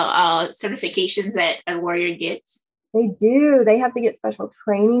extra certifications that a lawyer gets? They do. They have to get special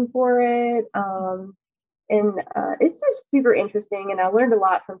training for it. And it's just super interesting. And I learned a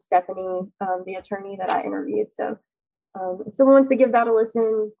lot from Stephanie, the attorney that I interviewed. So if someone wants to give that a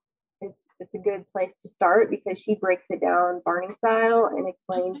listen, it's a good place to start, because she breaks it down Barney style and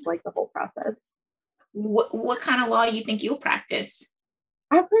explains like the whole process. What kind of law you think you'll practice?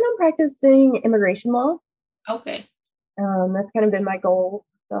 I plan on practicing immigration law. Okay. That's kind of been my goal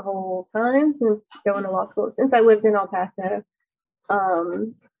the whole time since going to law school, since I lived in El Paso.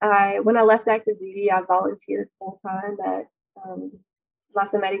 When I left active duty, I volunteered full time at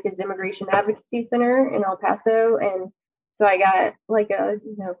Las Americas Immigration Advocacy Center in El Paso, and so I got like a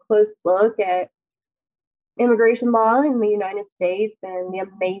close look at immigration law in the United States and the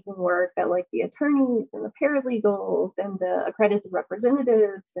amazing work that like the attorneys and the paralegals and the accredited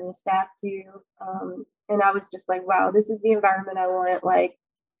representatives and the staff do. And I was just like, wow, this is the environment I want, like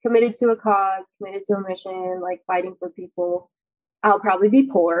committed to a cause, committed to a mission, like fighting for people. I'll probably be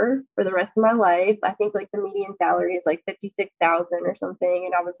poor for the rest of my life. I think like the median salary is like $56,000 or something.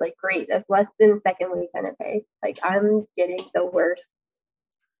 And I was like, great, that's less than second lieutenant pay. Like I'm getting the worst.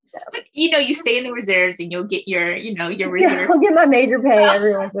 So. But, you stay in the reserves and you'll get your reserve. Yeah, I'll get my major pay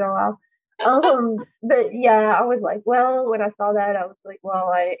every once in a while. But yeah, I was like, well, when I saw that, I was like, well,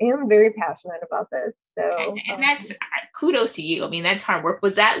 I am very passionate about this. So, and that's kudos to you. I mean, that's hard work.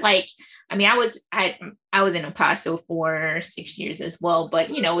 Was that like, I mean, I was in El Paso for 6 years as well, but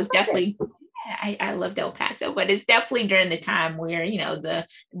it was definitely, I loved El Paso, but it's definitely during the time where, the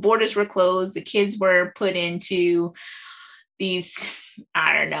borders were closed, the kids were put into these,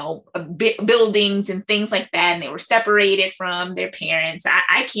 I don't know, buildings and things like that, and they were separated from their parents.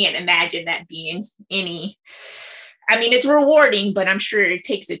 I can't imagine that being any, I mean, it's rewarding, but I'm sure it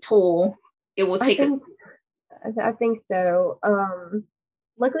takes a toll. It will take I think so.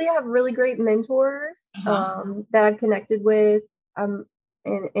 Luckily I have really great mentors that I've connected with, and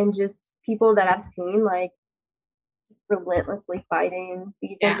just people that I've seen like relentlessly fighting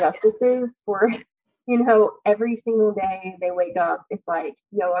these injustices for every single day they wake up, it's like,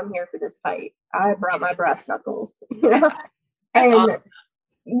 yo, I'm here for this fight. I brought my brass knuckles. That's and awesome.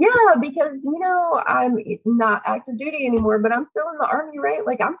 Yeah, because I'm not active duty anymore, but I'm still in the Army, right?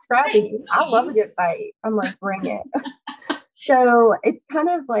 Like, I'm scrappy. I love a good fight. I'm like, bring it. So it's kind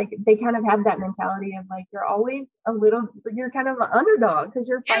of like they kind of have that mentality of like, you're kind of an underdog because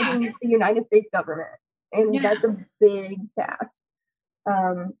you're fighting the United States government, and that's a big task.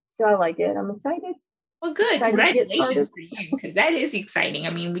 So I like it. I'm excited. Well, good. Congratulations for you, because that is exciting. I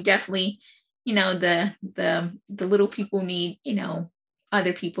mean, we definitely, the little people need,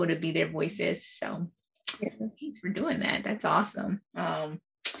 other people to be their voices. So thanks for doing that. That's awesome.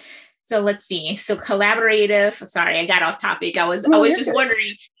 So let's see. So collaborative. Sorry, I got off topic. I was just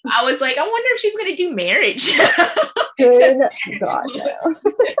wondering. I was like, I wonder if she's going to do marriage. Good God, no.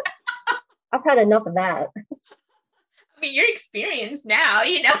 I've had enough of that. I mean, you're experienced now.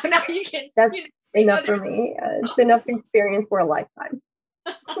 Now you can. That's enough for me. It's enough experience for a lifetime.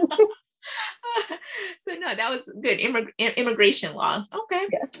 So no, that was good. Immigration law. Okay.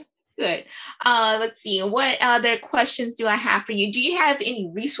 Yeah. Good. Let's see. What other questions do I have for you? Do you have any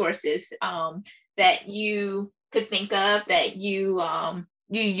resources that you could think of that you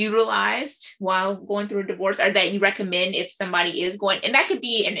utilized while going through a divorce, or that you recommend if somebody is going? And that could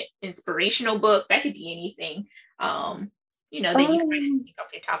be an inspirational book. That could be anything. That you can think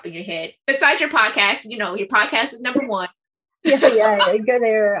off the top of your head. Besides your podcast, your podcast is number one. Yeah, go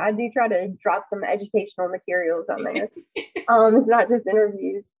there. I do try to drop some educational materials on there. It's not just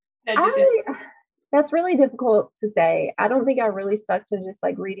interviews. That's really difficult to say. I don't think I really stuck to just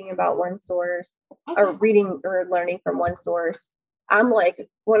like reading about one source or reading or learning from one source. I'm like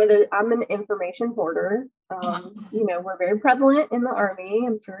I'm an information hoarder. We're very prevalent in the Army.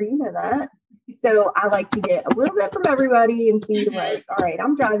 I'm sure you know that. So I like to get a little bit from everybody and see like, all right,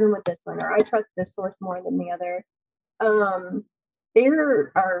 I'm driving with this one, or I trust this source more than the other.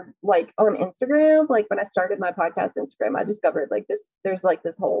 There are like on Instagram, like when I started my podcast Instagram, I discovered like there's like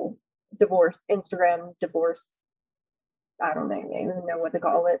this whole Instagram divorce, I don't even know what to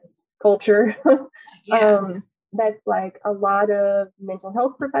call it, culture. That's like a lot of mental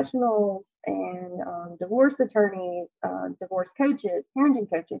health professionals and divorce attorneys, divorce coaches, parenting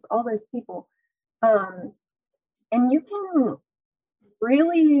coaches, all those people. And you can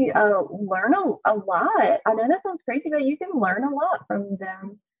really learn a lot. I know that sounds crazy, but you can learn a lot from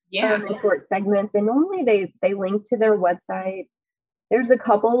them in short segments. And normally they link to their website. There's a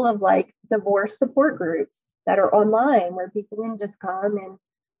couple of like divorce support groups that are online where people can just come and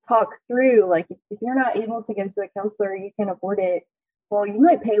talk through. Like if you're not able to go to a counselor, you can't afford it. Well, you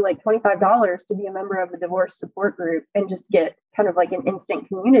might pay like $25 to be a member of a divorce support group and just get kind of like an instant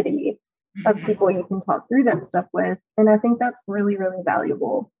community of people you can talk through that stuff with. And I think that's really, really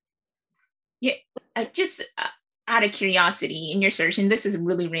valuable. Yeah. Just out of curiosity, in your search, and this is a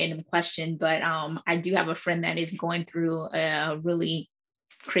really random question, but I do have a friend that is going through a really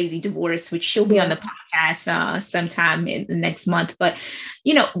crazy divorce, which she'll be on the podcast sometime in the next month. But,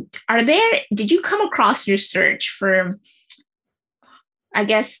 did you come across your search for, I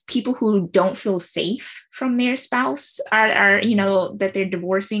guess, people who don't feel safe from their spouse are that they're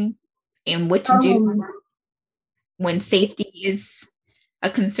divorcing, and what to do when safety is a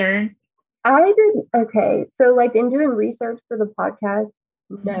concern? I did. Okay. So like in doing research for the podcast,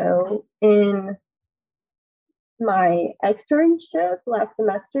 no. In my externship last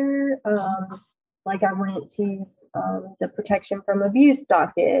semester, like I went to the protection from abuse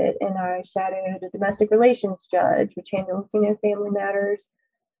docket, and I shadowed a domestic relations judge, which handles, family matters,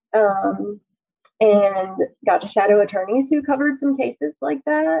 and got to shadow attorneys who covered some cases like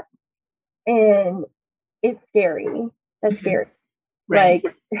that. And it's scary. That's scary. Right.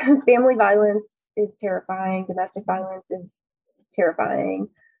 Like family violence is terrifying. Domestic violence is terrifying.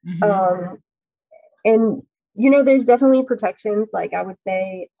 And there's definitely protections. Like I would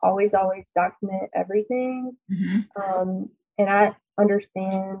say, always document everything. And I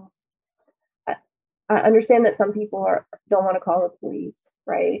understand. I understand that some people don't want to call the police,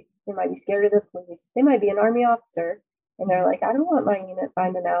 right? They might be scared of the police. They might be an Army officer, and they're like, I don't want my unit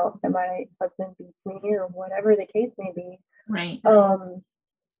finding out that my husband beats me or whatever the case may be. Right.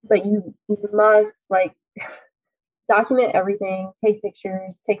 But you must like document everything, take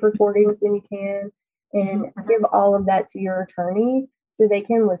pictures, take recordings when you can, and give all of that to your attorney so they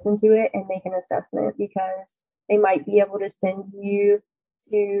can listen to it and make an assessment, because they might be able to send you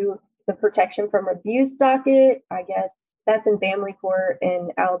to the protection from abuse docket. I guess that's in family court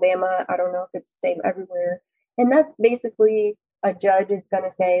in Alabama. I don't know if it's the same everywhere. And that's basically a judge is going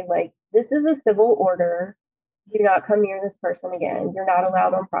to say, like, this is a civil order. Do not come near this person again. You're not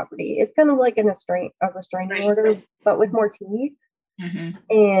allowed on property. It's kind of like a restraining order, but with more teeth.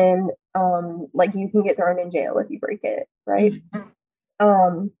 And like you can get thrown in jail if you break it, right?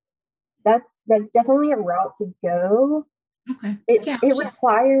 That's definitely a route to go. Okay. It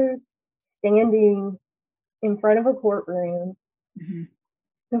requires standing in front of a courtroom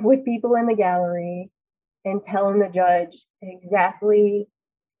with people in the gallery and telling the judge exactly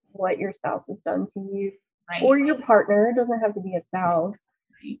what your spouse has done to you, or your partner. It doesn't have to be a spouse.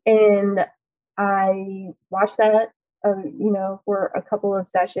 And I watched that, for a couple of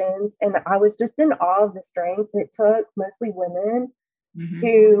sessions, and I was just in awe of the strength it took, mostly women,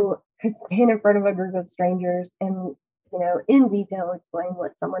 who could stand in front of a group of strangers and, in detail explain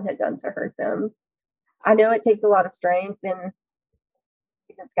what someone had done to hurt them. I know it takes a lot of strength, and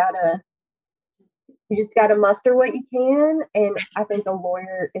you just gotta muster what you can. And I think a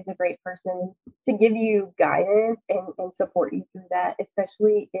lawyer is a great person to give you guidance and support you through that,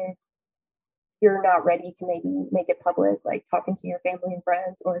 especially if you're not ready to maybe make it public, like talking to your family and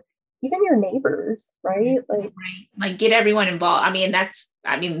friends or even your neighbors, right? Like get everyone involved. That's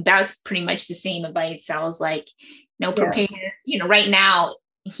pretty much the same advice. I was like, prepare, right now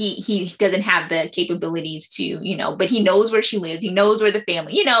he doesn't have the capabilities to, but he knows where she lives. He knows where the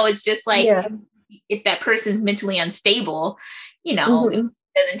family, it's just like, if that person's mentally unstable, it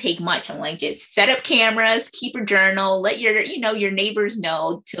doesn't take much. I'm like, just set up cameras, keep a journal, let your neighbors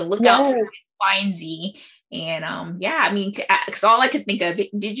know to look out for Y and Z. And because all I could think of,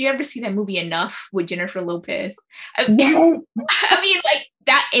 did you ever see that movie Enough with Jennifer Lopez? Like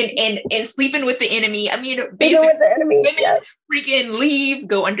that and Sleeping with the Enemy. Basically women freaking leave,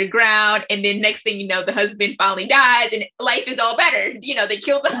 go underground, and then next thing you know, the husband finally dies and life is all better. They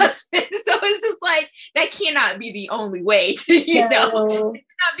kill the husband. So it's just like, that cannot be the only way to, it cannot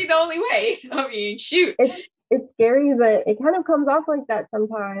be the only way. Shoot. It's scary, but it kind of comes off like that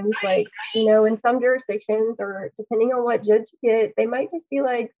sometimes. In some jurisdictions, or depending on what judge you get, they might just be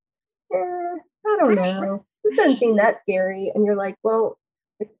like, I don't know. This doesn't seem that scary. And you're like, well,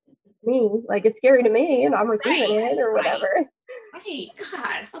 it's me. Like, it's scary to me, and I'm receiving it or whatever. God,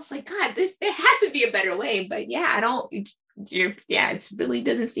 I was like, God, there has to be a better way. But it really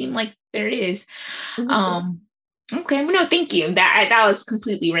doesn't seem like there is. Okay, well, no, thank you. That was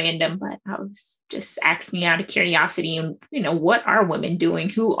completely random, but I was just asking out of curiosity. And what are women doing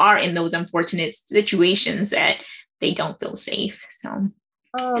who are in those unfortunate situations that they don't feel safe? So,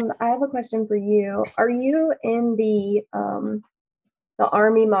 I have a question for you. Are you in the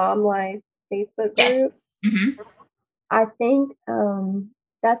Army Mom Life Facebook group? Yes. I think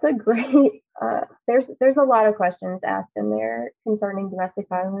that's a great. There's a lot of questions asked in there concerning domestic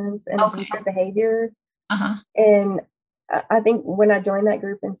violence and abusive behavior. And I think when I joined that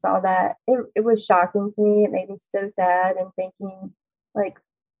group and saw that, it was shocking to me. It made me so sad, and thinking, like,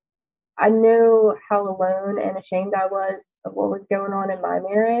 I knew how alone and ashamed I was of what was going on in my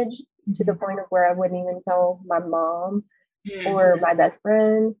marriage, to the point of where I wouldn't even tell my mom or my best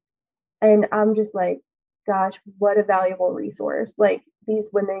friend. And I'm just like, gosh, what a valuable resource. Like, these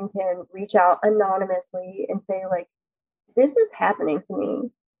women can reach out anonymously and say, like, this is happening to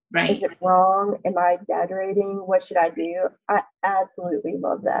me. Right. Is it wrong? Am I exaggerating? What should I do? I absolutely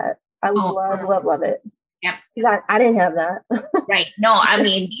love that. I love it. Yep. Because I didn't have that. Right. No,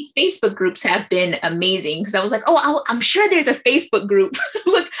 these Facebook groups have been amazing, because I was like, I'm sure there's a Facebook group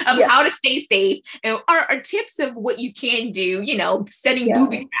how to stay safe, and are tips of what you can do, setting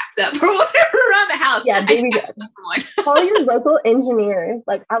booby traps up or whatever around the house. Yeah, call your local engineers.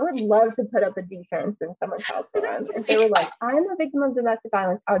 Like, I would love to put up a defense in someone's house for them. If they were like, I'm a victim of domestic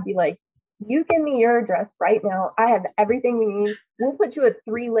violence, I would be like, you give me your address right now. I have everything we need. We'll put you a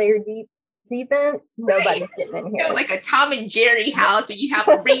 3-layer defense. Nobody's getting in here. Like a Tom and Jerry house, and you have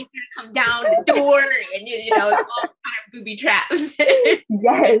a razor come down the door, and it's all kind of booby traps.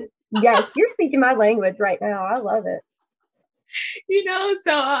 Yes. Yes, you're speaking my language right now. I love it.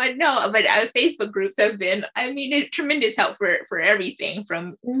 So no, but Facebook groups have been, I mean, a tremendous help for everything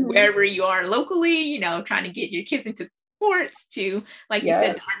from wherever you are locally, trying to get your kids into sports to, like you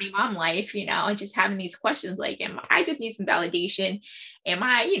said, the Army mom life, just having these questions like, I just need some validation. Am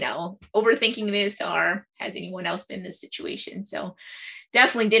I, overthinking this, or has anyone else been in this situation? So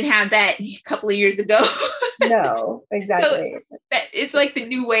definitely didn't have that a couple of years ago. No, exactly. So it's like the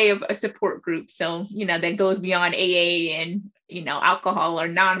new way of a support group. So, that goes beyond AA and, alcohol or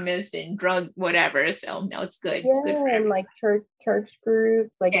anonymous and drug, whatever. So no, it's good. Yeah, it's good for and like church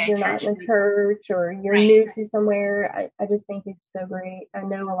groups, like if you're not in a church or you're new to somewhere, I just think it's so great. I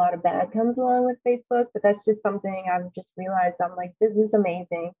know a lot of bad comes along with Facebook, but that's just something I've just realized. I'm like, this is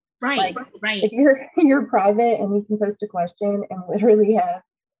amazing. Right. If you're private and you can post a question and literally have,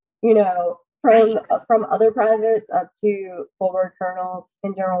 from other privates up to forward colonels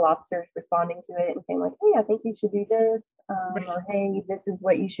and general officers responding to it and saying like, hey, I think you should do this, or hey, this is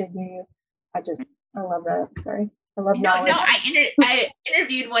what you should do. I love that. Sorry. I love knowledge. I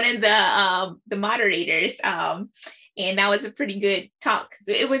interviewed one of the moderators, and that was a pretty good talk.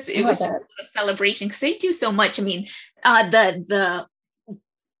 It was just a celebration because they do so much. I mean, the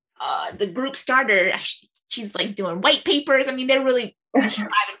group starter, she's like doing white papers. I mean, they're really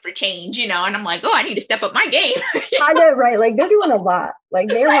striving for change, and I'm like, oh, I need to step up my game. I know, right? Like they're doing a lot. Like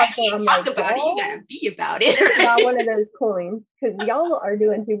they're hustling. I'm talk about it. You gotta be about it. Right? Got one of those coins because y'all are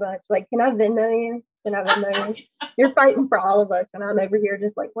doing too much. Like, can I Venmo you? Can I Venmo you? You're fighting for all of us, and I'm over here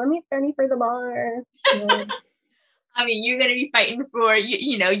just like, let me send you for the bar. I mean, you're going to be fighting for,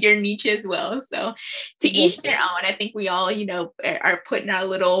 your niche as well. So to each their own. I think we all, are putting our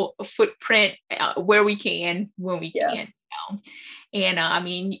little footprint where we can, when we can. And I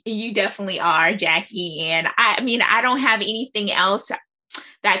mean, you definitely are, Jackie. And I don't have anything else that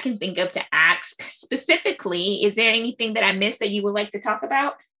I can think of to ask specifically. Is there anything that I missed that you would like to talk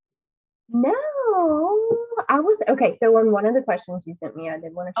about? No, I was okay. So on one of the questions you sent me, I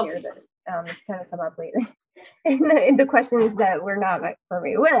did want to share this. It's kind of come up lately. And the questions that were not meant for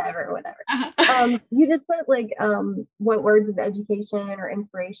me, whatever. You just put like, what words of education or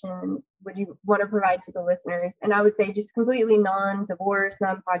inspiration would you want to provide to the listeners? And I would say just completely non-divorce,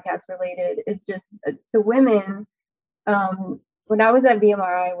 non-podcast related is just to women. When I was at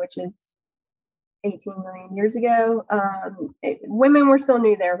VMRI, which is 18 million years ago, women were still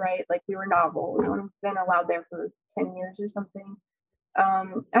new there, right? Like we were novel. We would have been allowed there for 10 years or something.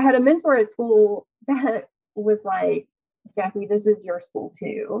 I had a mentor at school that was like, Jackie, this is your school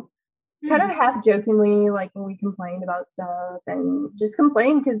too. Kind of half jokingly, like when we complained about stuff and just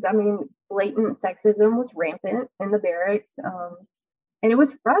complained because blatant sexism was rampant in the barracks. And it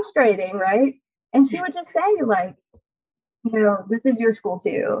was frustrating, right? And she would just say like, this is your school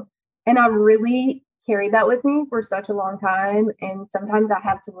too. And I really carried that with me for such a long time. And sometimes I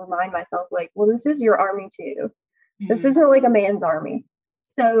have to remind myself like, well, this is your army too. This isn't like a man's army.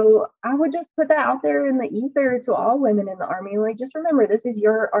 So I would just put that out there in the ether to all women in the army. Like, just remember, this is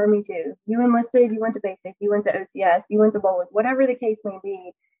your army too. You enlisted, you went to basic, you went to OCS, you went to BOLC, whatever the case may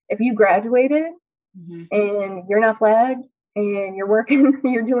be. If you graduated and you're not flagged and you're working,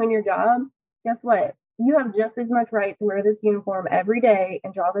 you're doing your job, guess what? You have just as much right to wear this uniform every day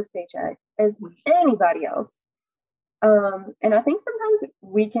and draw this paycheck as anybody else. And I think sometimes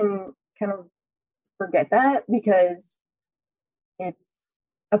we can kind of forget that because it's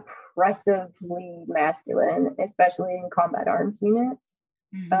oppressively masculine, especially in combat arms units.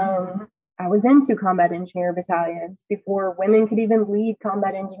 I was in 2 combat engineer battalions before women could even lead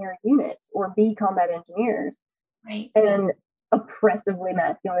combat engineer units or be combat engineers. Right. And oppressively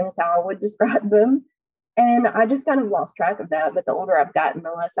masculine is how I would describe them. And I just kind of lost track of that. But the older I've gotten,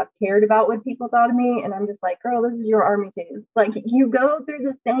 the less I've cared about what people thought of me. And I'm just like, girl, this is your army too. Like, you go through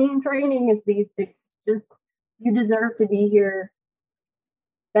the same training as these dudes. Just, you deserve to be here.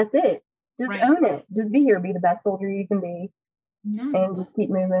 That's it. Just own it. Just be here. Be the best soldier you can be. And just keep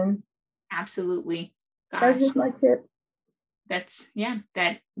moving. Absolutely. Gosh. That's just my tip.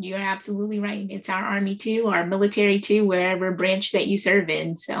 That you're absolutely right. It's our army too, our military too, wherever branch that you serve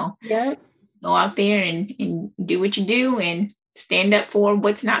in. So go out there and do what you do and stand up for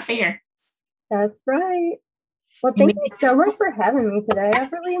what's not fair. That's right. Well, thank you so much for having me today.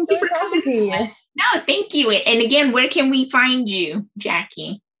 I've really enjoyed talking to you. No, thank you. And again, where can we find you,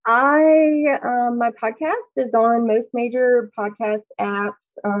 Jackie? My podcast is on most major podcast apps.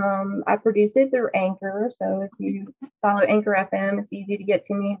 I produce it through Anchor. So if you follow Anchor FM, it's easy to get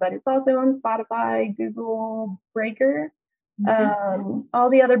to me, but it's also on Spotify, Google, Breaker, all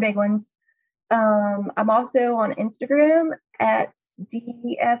the other big ones. I'm also on Instagram at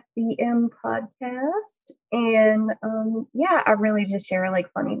DFBM podcast. And yeah, I really just share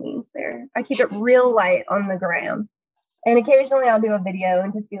like funny memes there. I keep it real light on the gram. And occasionally I'll do a video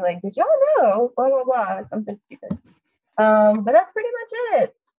and just be like, did y'all know? Blah, blah, blah, something stupid. But that's pretty much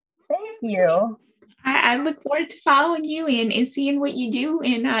it. Thank you. I look forward to following you and seeing what you do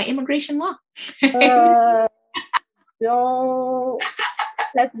in immigration law. Don't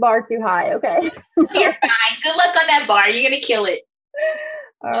set the bar too high, okay? You're fine. Good luck on that bar. You're going to kill it.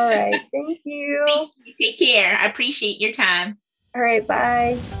 All right. Thank you. Thank you. Take care. I appreciate your time. All right.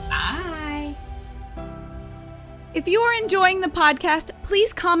 Bye. Bye. If you are enjoying the podcast,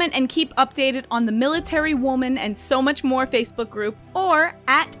 please comment and keep updated on the Military Woman and So Much More Facebook group or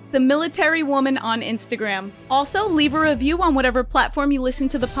at The Military Woman on Instagram. Also, leave a review on whatever platform you listen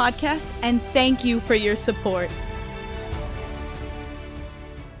to the podcast, and thank you for your support.